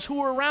to those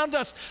who are around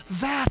us.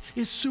 That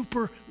is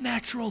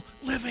supernatural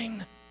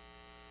living.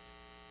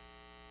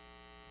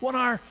 When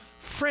our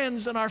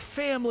friends and our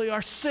family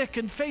are sick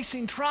and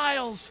facing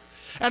trials,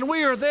 and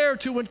we are there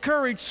to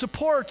encourage,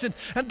 support,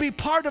 and be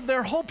part of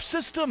their hope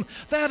system.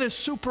 That is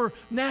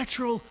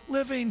supernatural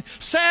living.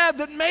 Sad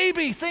that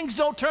maybe things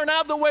don't turn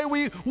out the way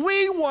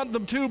we want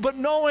them to, but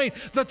knowing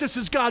that this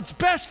is God's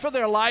best for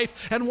their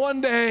life, and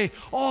one day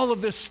all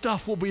of this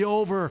stuff will be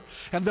over,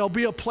 and there'll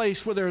be a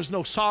place where there is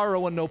no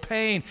sorrow and no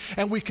pain,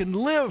 and we can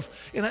live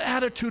in an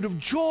attitude of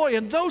joy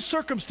in those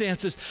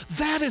circumstances.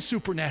 That is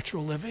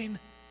supernatural living.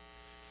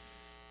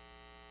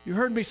 You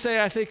heard me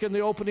say, I think, in the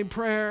opening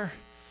prayer,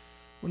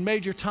 when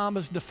Major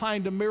Thomas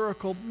defined a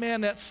miracle,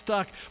 man, that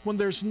stuck. When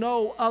there's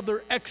no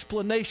other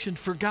explanation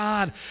for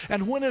God.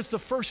 And when is the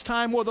first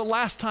time or the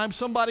last time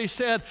somebody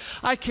said,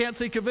 I can't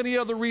think of any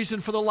other reason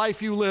for the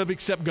life you live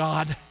except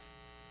God?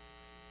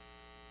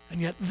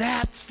 And yet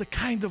that's the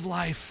kind of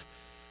life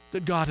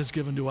that God has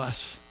given to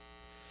us.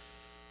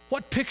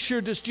 What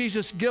picture does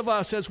Jesus give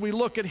us as we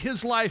look at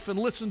his life and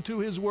listen to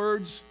his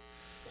words?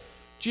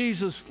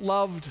 Jesus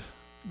loved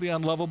the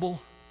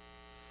unlovable.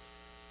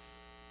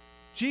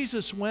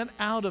 Jesus went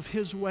out of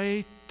his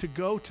way to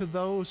go to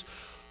those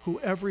who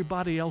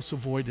everybody else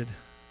avoided.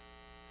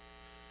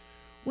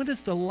 When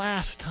is the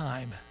last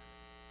time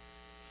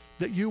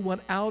that you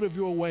went out of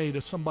your way to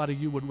somebody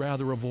you would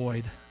rather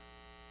avoid?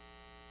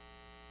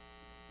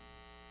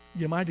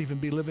 You might even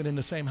be living in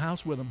the same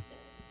house with them.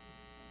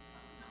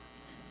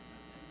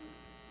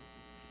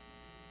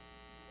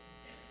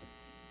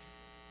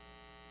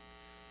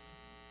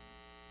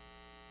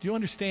 Do you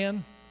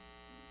understand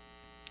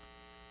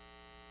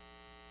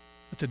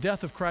that the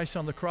death of Christ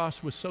on the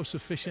cross was so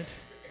sufficient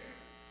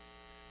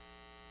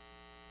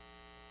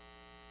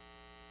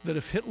that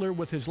if Hitler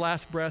with his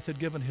last breath had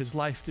given his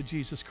life to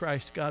Jesus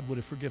Christ, God would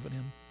have forgiven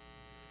him?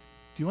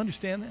 Do you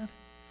understand that?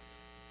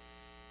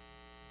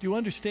 Do you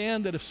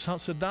understand that if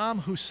Saddam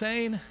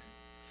Hussein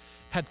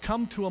had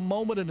come to a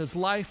moment in his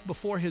life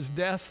before his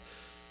death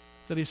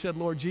that he said,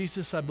 Lord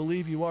Jesus, I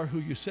believe you are who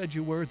you said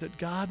you were, that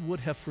God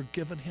would have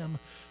forgiven him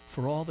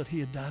for all that he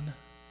had done?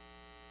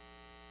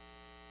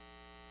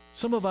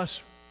 Some of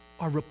us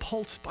are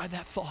repulsed by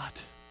that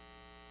thought.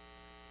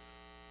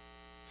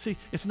 See,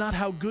 it's not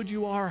how good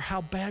you are or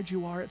how bad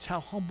you are, it's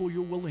how humble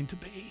you're willing to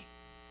be.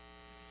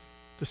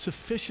 The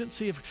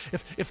sufficiency of,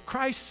 if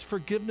Christ's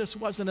forgiveness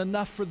wasn't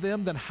enough for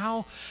them, then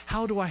how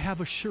do I have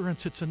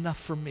assurance it's enough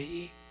for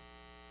me?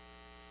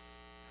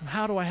 And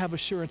how do I have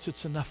assurance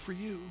it's enough for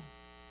you?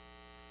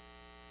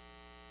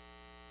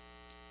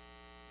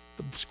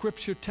 The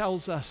scripture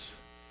tells us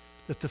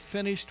that the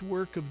finished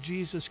work of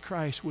Jesus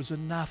Christ was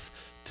enough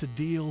to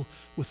deal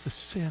with the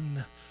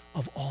sin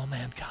of all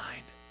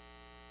mankind.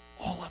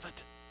 All of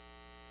it.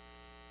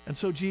 And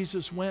so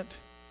Jesus went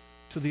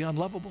to the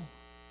unlovable.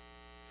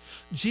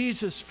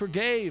 Jesus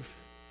forgave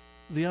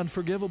the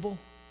unforgivable.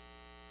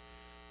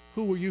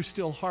 Who were you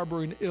still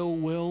harboring ill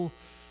will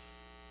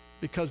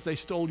because they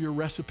stole your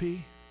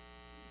recipe,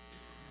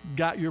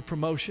 got your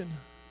promotion,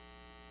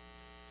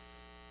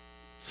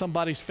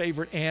 somebody's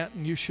favorite aunt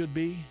and you should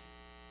be?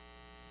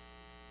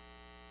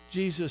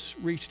 Jesus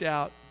reached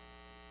out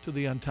to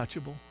the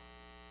untouchable.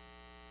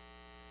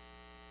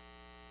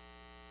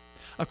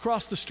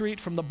 Across the street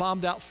from the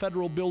bombed out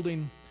federal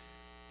building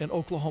in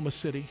Oklahoma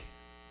City,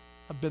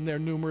 I've been there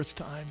numerous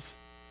times.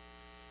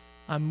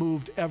 I'm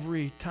moved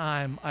every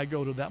time I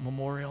go to that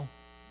memorial.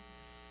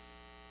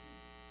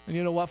 And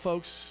you know what,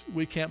 folks?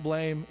 We can't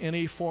blame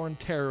any foreign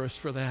terrorist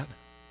for that.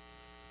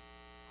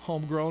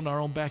 Homegrown, our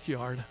own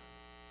backyard.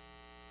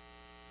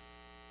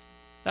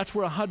 That's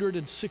where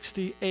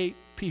 168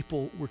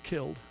 people were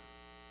killed.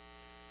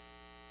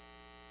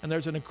 And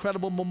there's an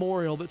incredible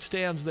memorial that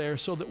stands there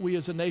so that we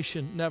as a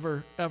nation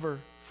never, ever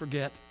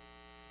forget.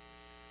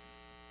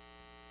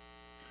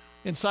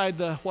 Inside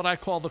what I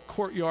call the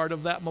courtyard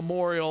of that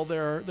memorial,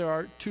 there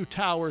are two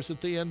towers at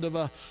the end of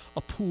a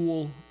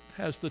pool.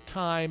 It has the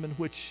time in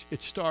which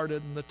it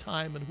started and the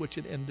time in which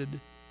it ended.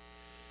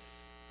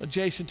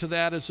 Adjacent to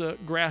that is a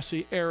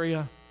grassy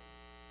area.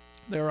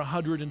 There are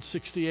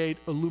 168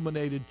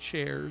 illuminated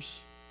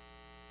chairs.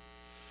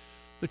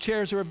 The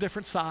chairs are of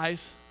different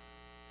size.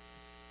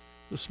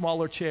 The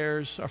smaller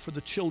chairs are for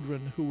the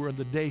children who were in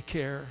the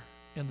daycare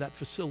in that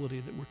facility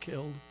that were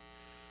killed.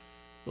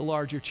 The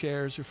larger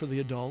chairs are for the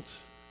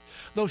adults.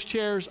 Those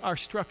chairs are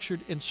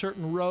structured in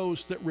certain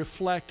rows that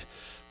reflect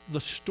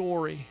the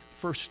story,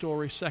 first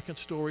story, second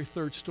story,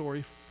 third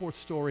story, fourth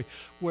story,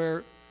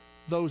 where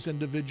those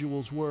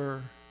individuals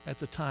were at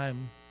the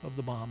time of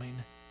the bombing.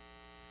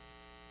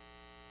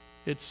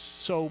 It's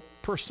so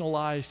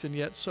personalized and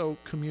yet so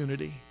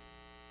community.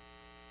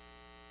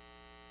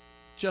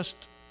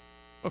 Just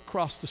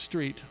across the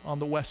street on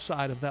the west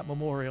side of that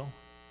memorial,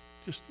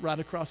 just right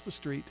across the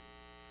street,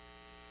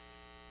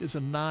 is a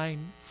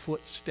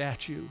 9-foot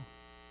statue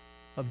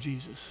of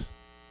Jesus.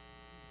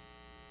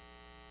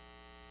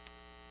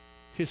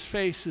 His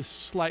face is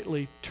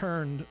slightly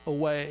turned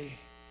away,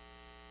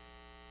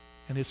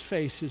 and his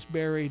face is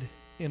buried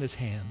in his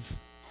hands.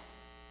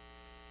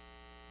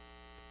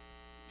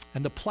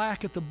 And the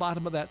plaque at the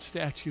bottom of that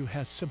statue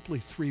has simply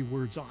 3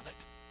 words on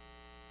it.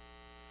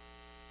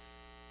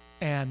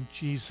 And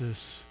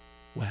Jesus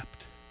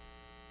wept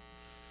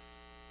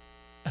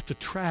at the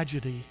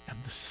tragedy and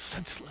the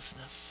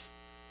senselessness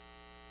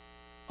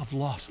of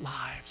lost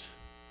lives.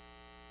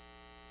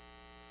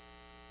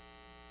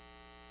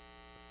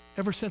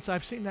 Ever since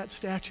I've seen that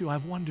statue,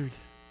 I've wondered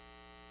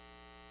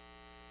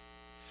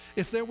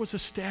if there was a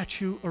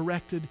statue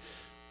erected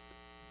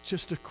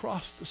just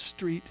across the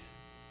street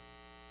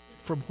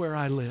from where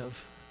I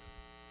live,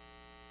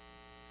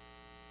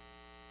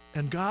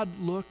 and God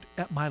looked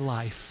at my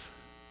life,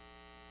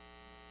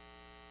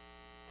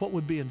 what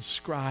would be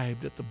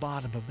inscribed at the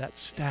bottom of that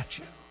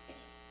statue?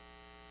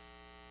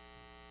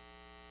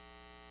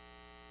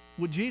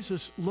 Would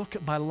Jesus look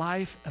at my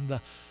life and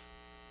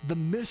the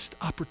missed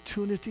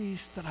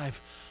opportunities that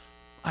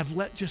I've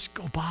let just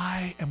go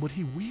by, and would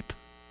he weep?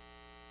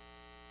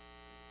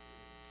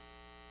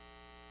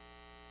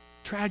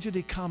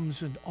 Tragedy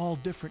comes in all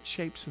different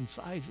shapes and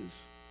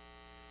sizes,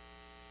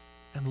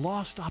 and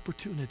lost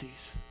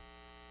opportunities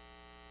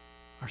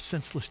are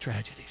senseless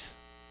tragedies.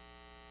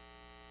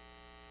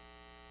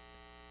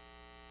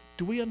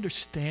 Do we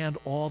understand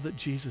all that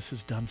Jesus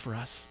has done for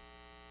us?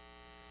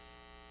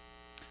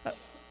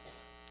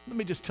 Let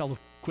me just tell a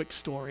quick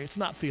story. It's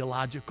not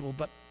theological,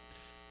 but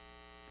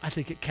I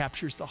think it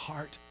captures the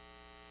heart.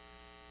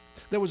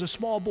 There was a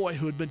small boy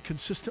who had been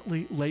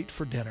consistently late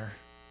for dinner,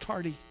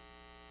 tardy.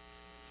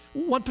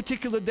 One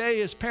particular day,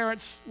 his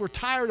parents were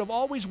tired of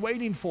always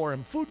waiting for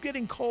him, food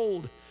getting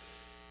cold.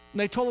 And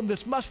they told him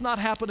this must not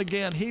happen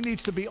again. He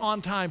needs to be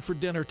on time for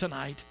dinner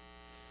tonight.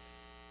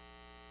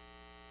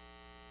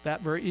 That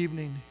very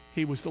evening,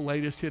 he was the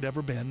latest he had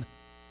ever been.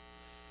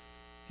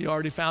 He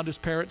already found his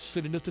parents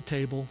sitting at the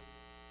table.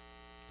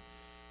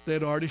 They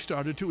had already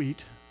started to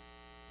eat.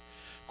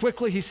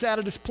 Quickly, he sat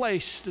at his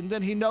place, and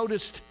then he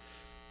noticed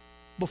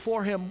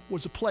Before him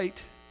was a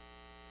plate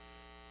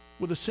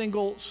with a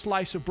single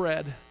slice of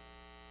bread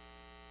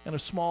and a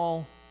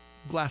small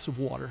glass of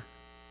water.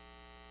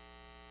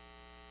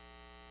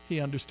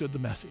 He understood the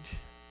message.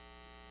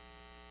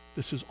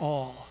 This is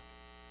all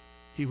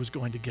he was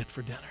going to get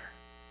for dinner.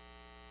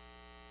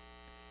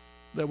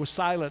 There was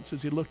silence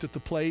as he looked at the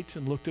plate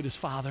and looked at his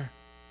father.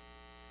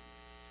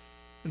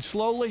 And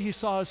slowly he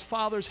saw his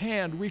father's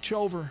hand reach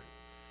over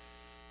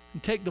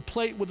and take the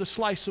plate with a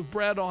slice of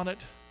bread on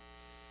it.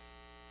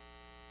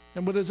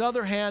 And with his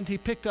other hand, he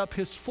picked up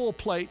his full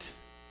plate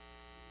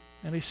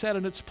and he set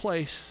in its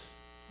place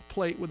a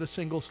plate with a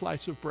single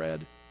slice of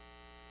bread.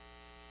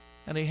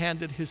 And he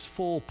handed his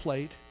full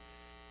plate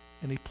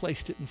and he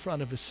placed it in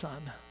front of his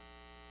son.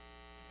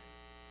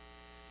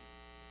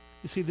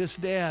 You see, this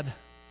dad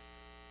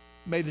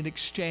made an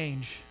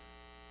exchange.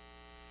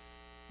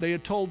 They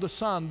had told the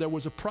son there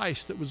was a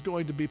price that was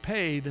going to be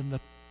paid, and the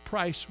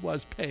price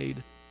was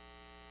paid.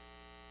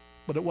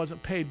 But it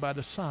wasn't paid by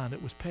the son,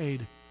 it was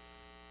paid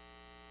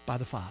by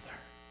the Father.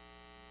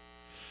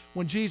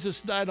 When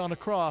Jesus died on a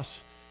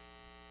cross,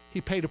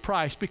 he paid a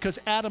price because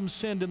Adam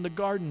sinned in the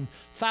garden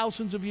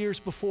thousands of years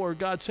before.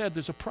 God said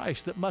there's a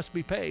price that must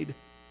be paid.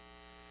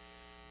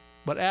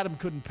 But Adam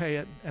couldn't pay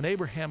it, and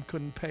Abraham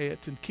couldn't pay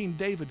it, and King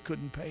David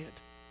couldn't pay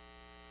it.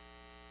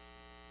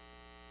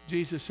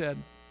 Jesus said,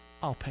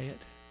 I'll pay it.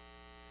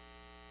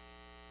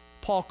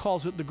 Paul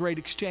calls it the great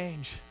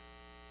exchange.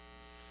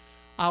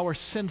 Our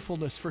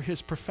sinfulness for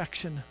his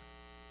perfection.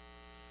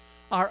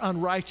 Our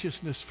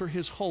unrighteousness for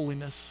his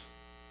holiness.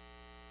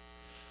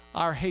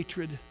 Our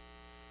hatred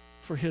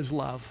for his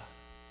love.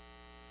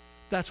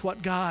 That's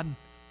what God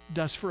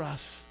does for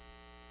us.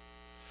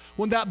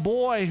 When that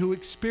boy who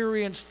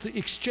experienced the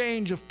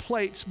exchange of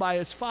plates by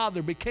his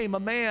father became a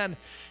man,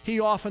 he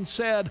often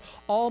said,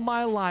 all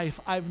my life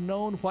I've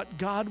known what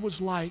God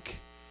was like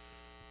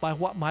by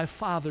what my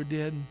father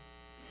did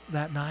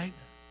that night.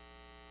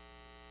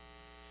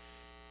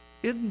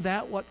 Isn't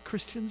that what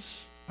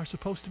Christians are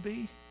supposed to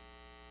be?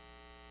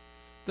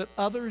 That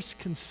others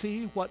can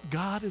see what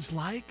God is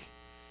like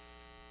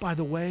by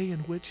the way in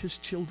which his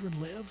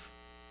children live?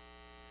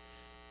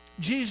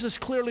 Jesus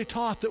clearly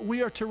taught that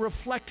we are to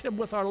reflect him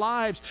with our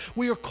lives.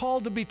 We are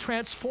called to be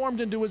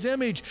transformed into his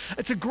image.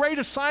 It's a great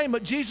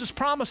assignment. Jesus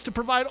promised to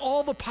provide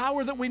all the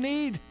power that we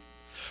need.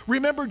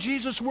 Remember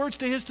Jesus' words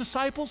to his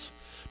disciples?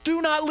 Do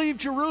not leave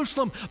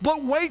Jerusalem,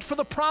 but wait for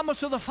the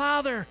promise of the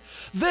Father.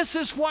 This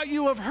is what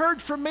you have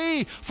heard from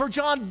me. For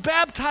John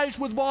baptized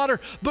with water,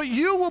 but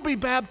you will be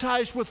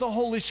baptized with the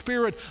Holy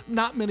Spirit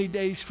not many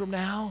days from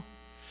now.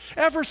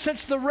 Ever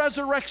since the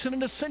resurrection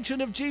and ascension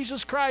of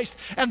Jesus Christ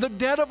and the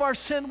debt of our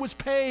sin was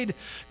paid,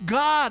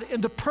 God, in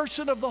the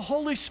person of the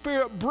Holy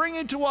Spirit,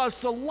 bringing to us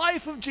the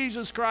life of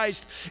Jesus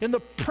Christ in the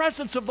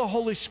presence of the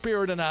Holy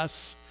Spirit in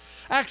us.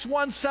 Acts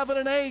 1, 7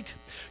 and 8.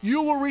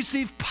 You will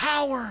receive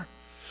power.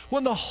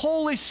 When the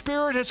Holy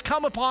Spirit has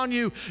come upon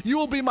you, you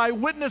will be my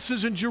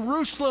witnesses in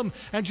Jerusalem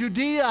and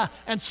Judea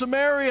and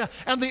Samaria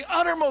and the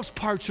uttermost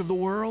parts of the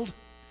world.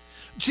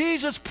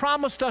 Jesus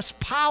promised us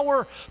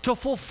power to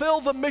fulfill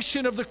the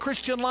mission of the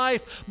Christian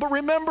life. But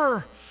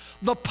remember,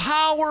 the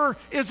power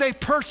is a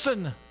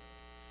person.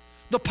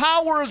 The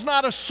power is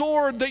not a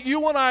sword that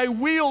you and I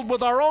wield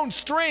with our own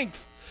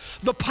strength.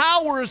 The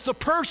power is the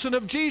person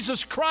of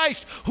Jesus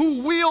Christ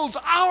who wields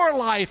our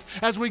life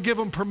as we give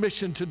him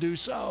permission to do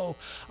so.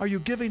 Are you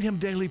giving him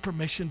daily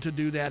permission to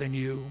do that in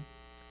you?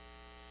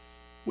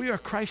 We are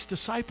Christ's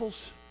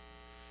disciples.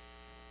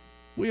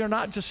 We are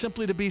not just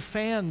simply to be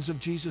fans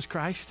of Jesus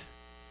Christ.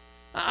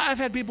 I've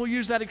had people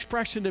use that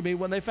expression to me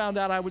when they found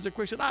out I was a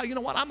Christian. Oh, you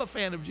know what? I'm a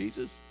fan of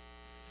Jesus.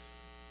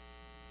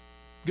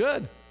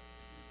 Good.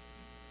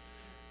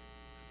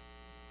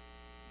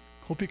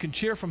 Hope you can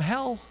cheer from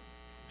hell.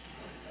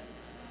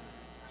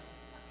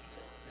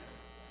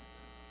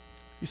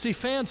 You see,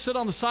 fans sit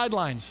on the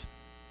sidelines.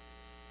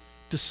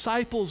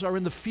 Disciples are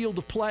in the field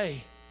of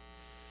play.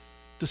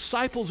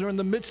 Disciples are in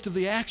the midst of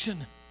the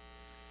action.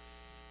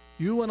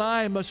 You and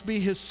I must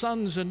be his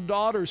sons and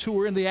daughters who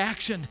are in the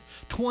action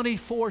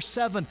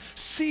 24/7,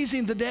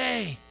 seizing the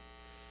day.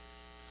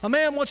 A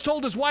man once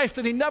told his wife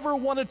that he never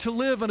wanted to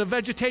live in a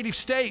vegetative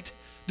state,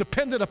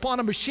 dependent upon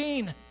a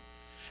machine.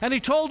 And he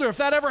told her, if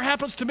that ever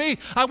happens to me,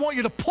 I want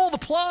you to pull the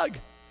plug.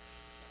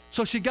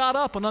 So she got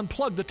up and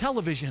unplugged the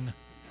television.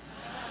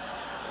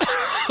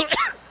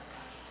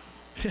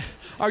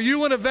 Are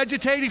you in a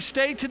vegetative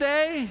state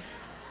today?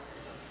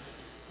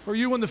 Or are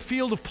you in the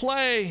field of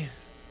play,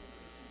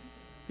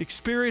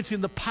 experiencing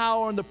the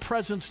power and the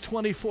presence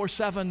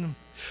 24/7?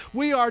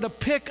 We are to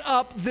pick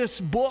up this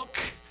book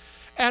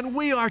and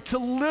we are to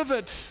live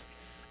it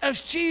as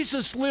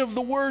Jesus lived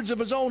the words of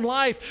his own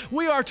life.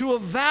 We are to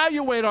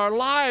evaluate our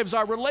lives,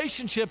 our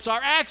relationships,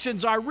 our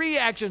actions, our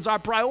reactions, our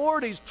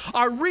priorities,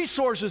 our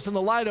resources in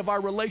the light of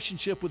our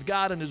relationship with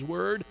God and his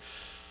word.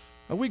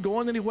 Are we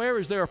going anywhere?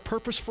 Is there a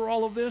purpose for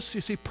all of this?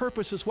 You see,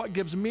 purpose is what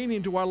gives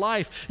meaning to our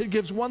life. It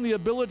gives one the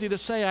ability to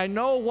say, I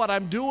know what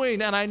I'm doing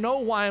and I know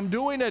why I'm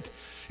doing it.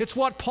 It's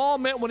what Paul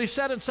meant when he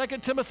said in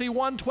 2 Timothy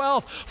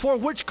 1:12, for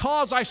which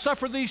cause I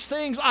suffer these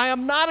things. I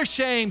am not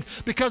ashamed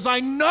because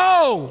I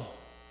know.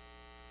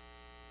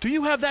 Do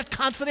you have that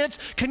confidence?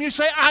 Can you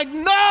say, I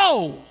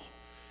know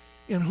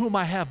in whom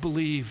I have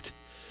believed?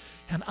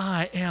 And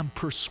I am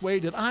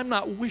persuaded. I'm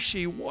not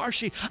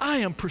wishy-washy. I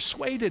am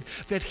persuaded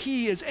that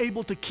he is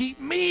able to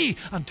keep me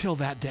until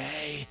that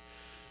day.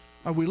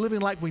 Are we living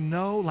like we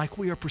know, like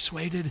we are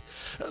persuaded?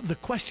 The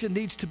question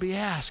needs to be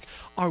asked,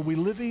 are we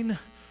living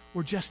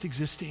or just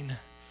existing?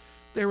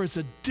 There is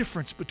a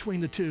difference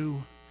between the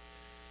two.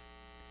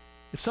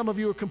 If some of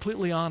you are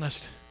completely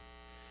honest,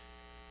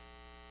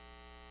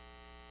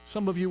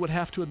 some of you would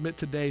have to admit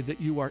today that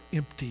you are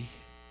empty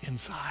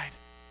inside.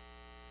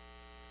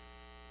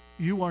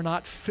 You are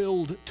not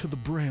filled to the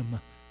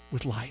brim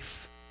with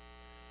life.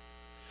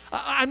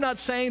 I'm not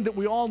saying that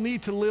we all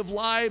need to live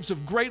lives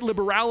of great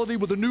liberality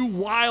with a new,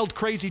 wild,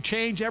 crazy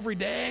change every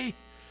day.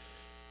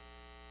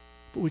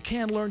 But we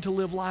can learn to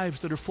live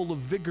lives that are full of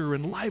vigor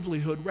and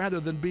livelihood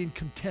rather than being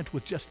content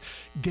with just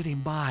getting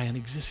by and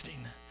existing.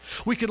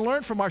 We can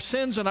learn from our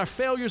sins and our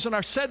failures and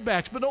our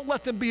setbacks, but don't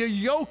let them be a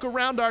yoke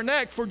around our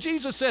neck. For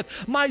Jesus said,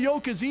 my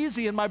yoke is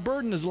easy and my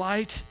burden is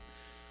light.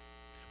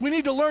 We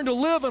need to learn to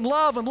live and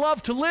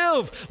love to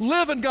live.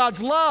 Live in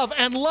God's love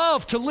and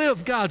love to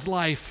live God's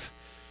life.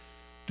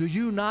 Do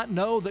you not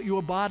know that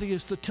your body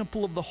is the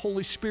temple of the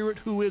Holy Spirit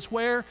who is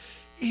where?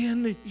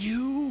 In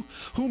you,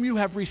 whom you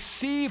have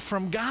received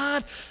from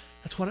God.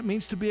 That's what it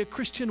means to be a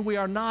Christian. We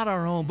are not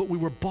our own, but we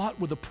were bought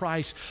with a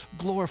price.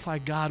 Glorify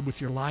God with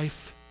your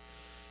life.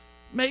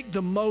 Make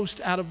the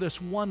most out of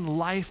this one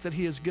life that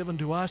he has given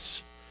to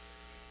us.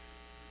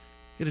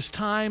 It is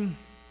time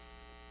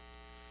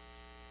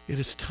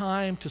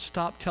to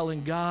stop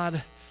telling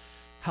God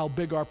how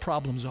big our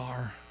problems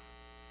are.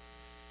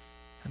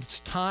 And it's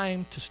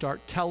time to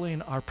start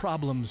telling our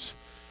problems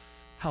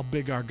how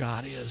big our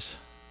God is.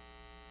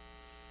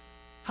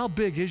 How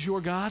big is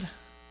your God?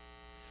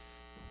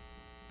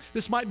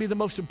 This might be the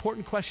most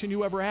important question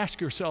you ever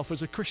ask yourself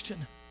as a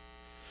Christian.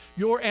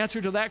 Your answer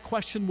to that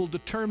question will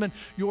determine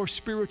your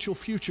spiritual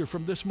future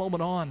from this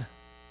moment on.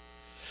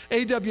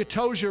 A.W.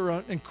 Tozer,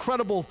 an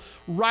incredible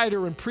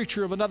writer and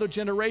preacher of another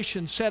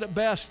generation, said it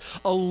best,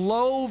 a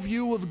low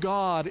view of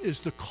God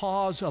is the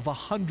cause of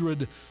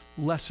 100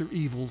 lesser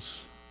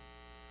evils.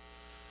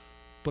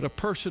 But a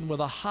person with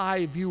a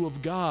high view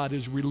of God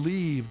is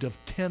relieved of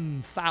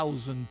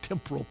 10,000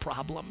 temporal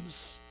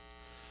problems.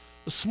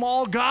 A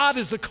small God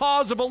is the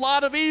cause of a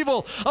lot of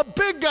evil. A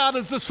big God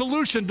is the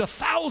solution to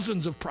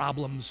thousands of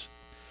problems.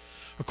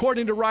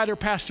 According to writer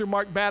Pastor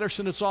Mark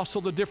Batterson, it's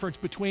also the difference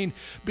between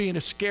being a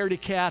scaredy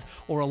cat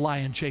or a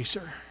lion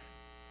chaser.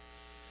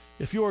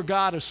 If your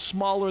God is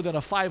smaller than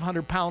a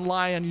 500-pound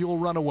lion, you'll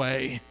run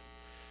away.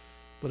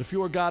 But if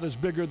your God is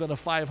bigger than a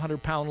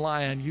 500-pound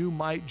lion, you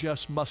might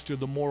just muster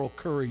the moral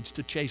courage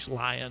to chase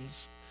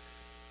lions.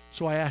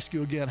 So I ask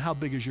you again, how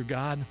big is your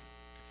God?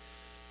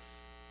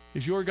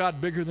 Is your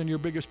God bigger than your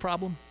biggest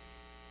problem?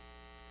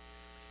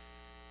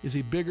 Is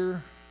he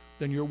bigger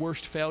than your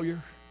worst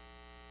failure?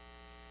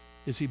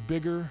 Is he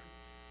bigger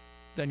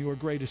than your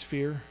greatest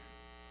fear?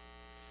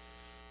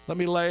 Let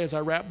me lay, as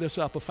I wrap this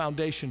up, a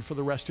foundation for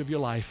the rest of your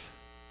life.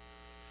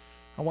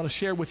 I want to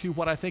share with you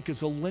what I think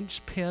is a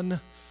linchpin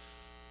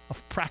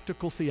of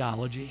practical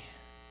theology.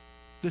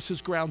 This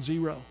is ground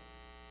zero.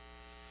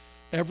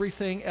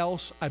 Everything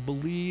else, I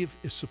believe,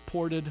 is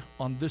supported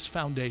on this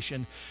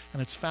foundation,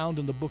 and it's found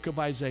in the book of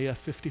Isaiah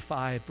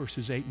 55,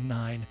 verses 8 and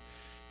 9.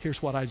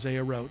 Here's what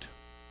Isaiah wrote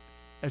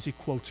as he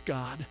quotes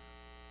God.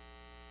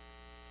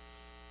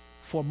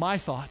 For my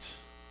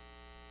thoughts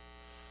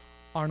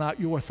are not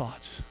your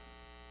thoughts.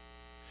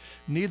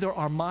 Neither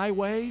are my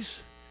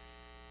ways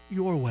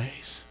your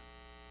ways.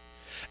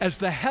 As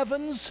the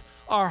heavens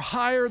are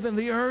higher than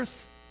the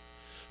earth,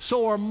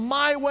 so are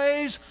my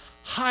ways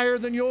higher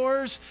than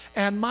yours,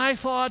 and my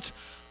thoughts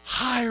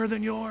higher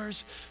than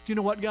yours. Do you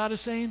know what God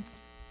is saying?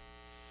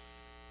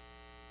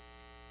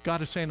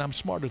 God is saying, I'm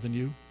smarter than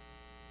you.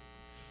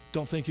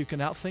 Don't think you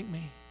can outthink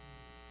me.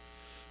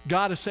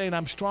 God is saying,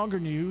 I'm stronger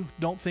than you.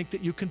 Don't think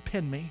that you can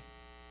pin me.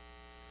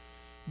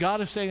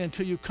 God is saying,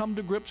 until you come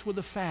to grips with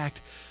the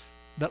fact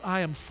that I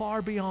am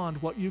far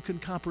beyond what you can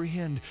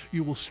comprehend,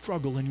 you will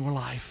struggle in your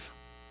life.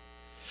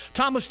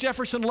 Thomas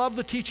Jefferson loved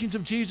the teachings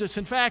of Jesus.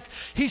 In fact,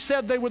 he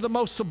said they were the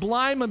most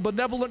sublime and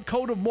benevolent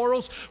code of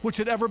morals which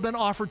had ever been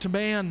offered to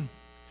man.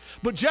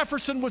 But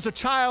Jefferson was a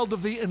child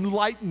of the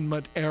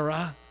Enlightenment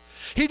era.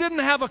 He didn't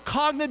have a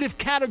cognitive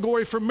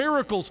category for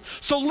miracles.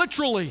 So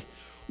literally,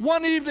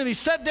 one evening he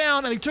sat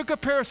down and he took a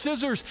pair of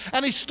scissors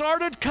and he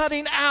started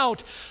cutting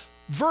out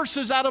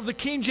verses out of the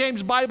King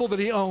James Bible that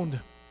he owned.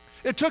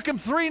 It took him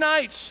 3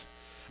 nights.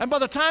 And by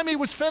the time he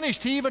was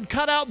finished, he even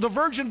cut out the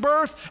virgin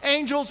birth,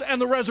 angels, and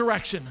the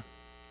resurrection.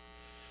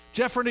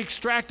 Jefferson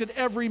extracted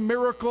every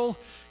miracle,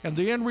 and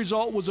the end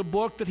result was a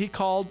book that he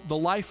called The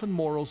Life and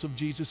Morals of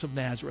Jesus of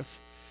Nazareth.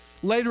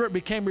 Later it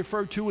became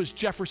referred to as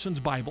Jefferson's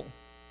Bible.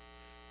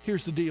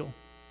 Here's the deal.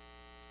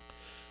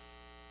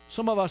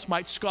 Some of us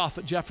might scoff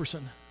at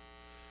Jefferson.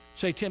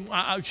 Say, Tim,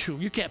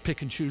 you can't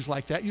pick and choose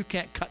like that. You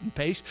can't cut and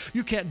paste.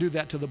 You can't do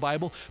that to the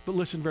Bible. But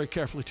listen very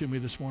carefully to me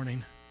this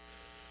morning.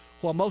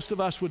 While most of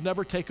us would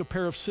never take a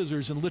pair of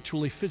scissors and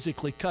literally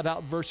physically cut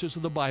out verses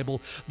of the Bible,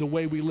 the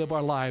way we live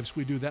our lives,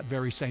 we do that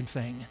very same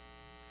thing.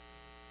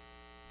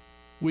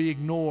 We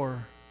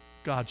ignore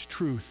God's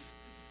truth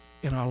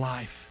in our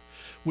life.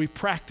 We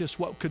practice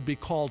what could be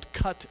called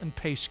cut and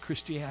paste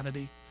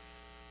Christianity.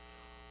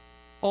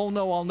 Oh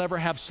no, I'll never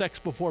have sex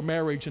before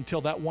marriage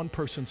until that one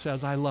person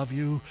says, I love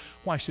you.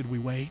 Why should we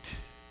wait?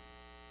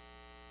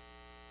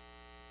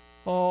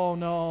 Oh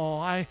no,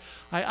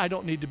 I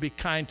don't need to be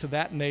kind to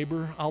that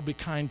neighbor. I'll be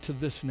kind to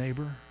this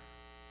neighbor.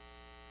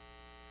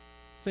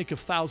 Think of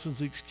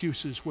thousands of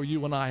excuses where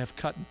you and I have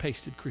cut and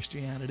pasted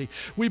Christianity.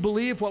 We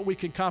believe what we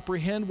can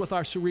comprehend with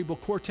our cerebral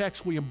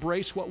cortex. We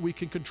embrace what we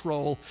can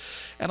control.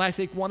 And I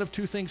think one of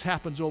two things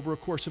happens over a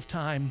course of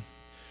time.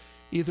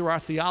 Either our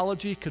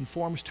theology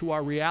conforms to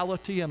our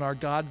reality and our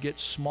God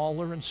gets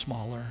smaller and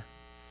smaller,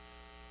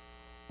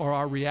 or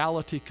our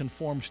reality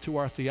conforms to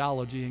our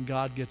theology and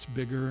God gets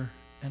bigger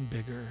and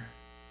bigger.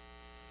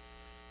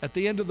 At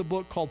the end of the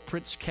book called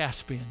Prince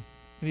Caspian,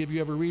 any of you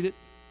ever read it?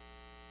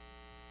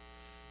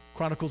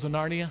 Chronicles of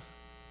Narnia?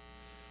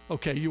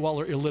 Okay, you all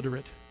are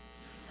illiterate.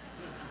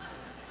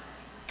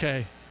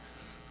 Okay.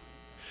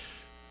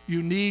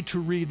 You need to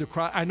read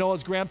I know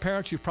as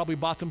grandparents, you've probably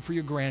bought them for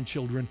your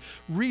grandchildren.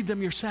 Read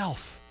them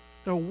yourself.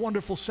 They're a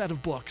wonderful set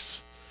of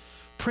books.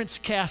 Prince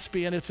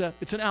Caspian, it's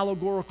an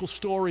allegorical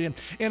story, and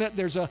in it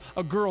there's a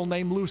girl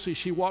named Lucy.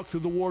 She walked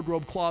through the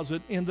wardrobe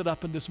closet, ended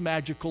up in this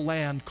magical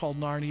land called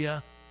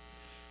Narnia.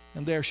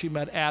 And there she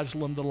met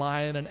Aslan the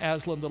lion, and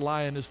Aslan the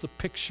lion is the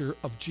picture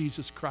of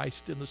Jesus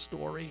Christ in the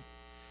story.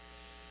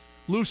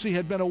 Lucy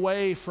had been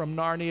away from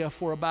Narnia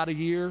for about a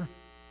year.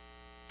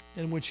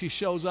 And when she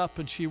shows up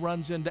and she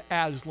runs into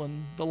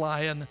Aslan, the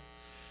lion,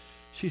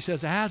 she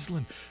says,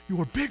 Aslan,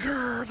 you are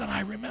bigger than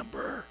I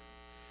remember.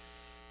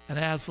 And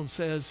Aslan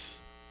says,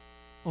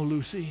 oh,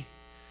 Lucy,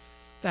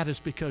 that is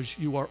because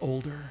you are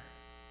older.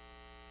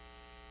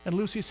 And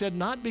Lucy said,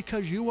 not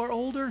because you are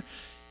older.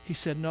 He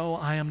said, no,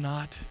 I am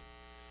not.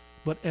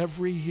 But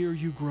every year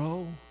you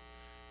grow,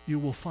 you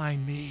will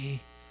find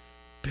me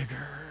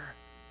bigger.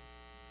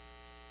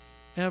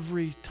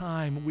 Every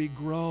time we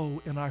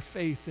grow in our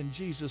faith in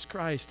Jesus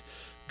Christ,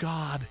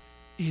 God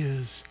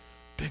is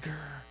bigger.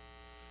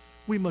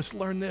 We must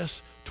learn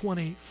this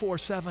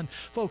 24/7.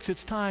 Folks,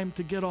 it's time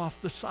to get off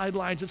the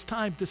sidelines. It's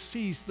time to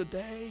seize the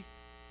day.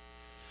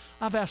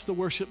 I've asked the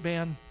worship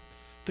band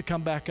to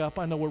come back up.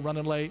 I know we're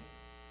running late.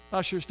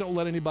 Ushers, don't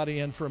let anybody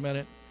in for a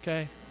minute,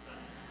 okay?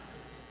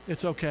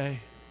 It's okay.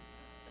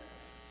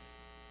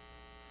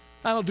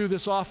 I don't do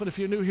this often. If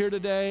you're new here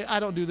today, I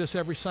don't do this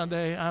every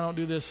Sunday. I don't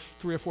do this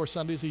 3 or 4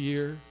 Sundays a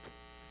year.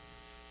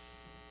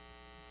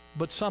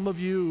 But some of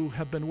you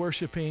have been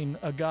worshiping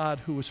a God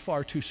who is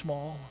far too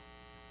small.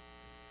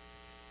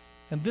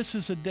 And this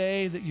is a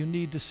day that you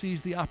need to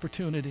seize the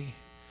opportunity.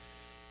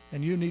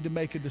 And you need to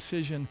make a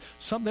decision.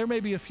 There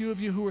may be a few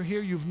of you who are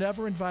here, you've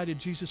never invited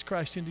Jesus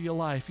Christ into your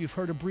life. You've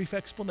heard a brief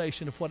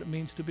explanation of what it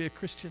means to be a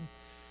Christian.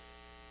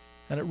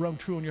 And it rung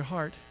true in your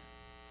heart.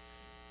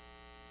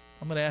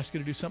 I'm going to ask you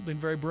to do something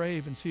very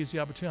brave and seize the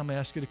opportunity. I'm going to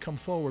ask you to come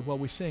forward while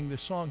we sing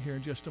this song here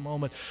in just a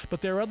moment.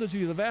 But there are others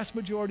of you, the vast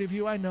majority of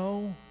you, I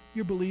know,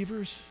 you're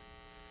believers.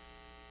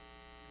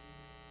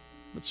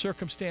 But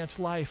circumstance,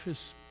 life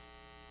has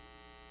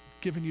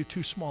given you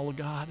too small a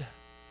God.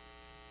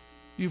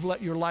 You've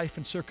let your life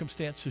and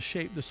circumstances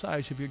shape the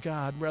size of your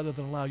God rather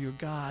than allow your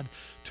God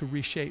to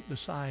reshape the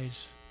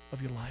size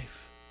of your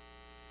life.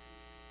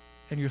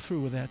 And you're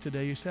through with that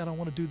today. You say, I don't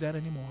want to do that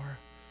anymore.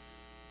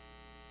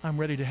 I'm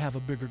ready to have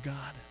a bigger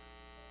God.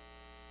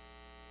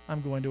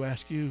 I'm going to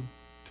ask you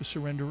to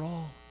surrender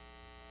all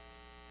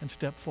and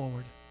step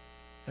forward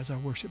as our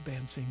worship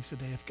band sings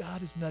today. If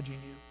God is nudging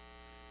you,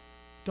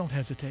 don't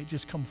hesitate.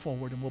 Just come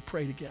forward and we'll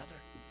pray together.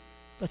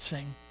 Let's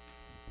sing.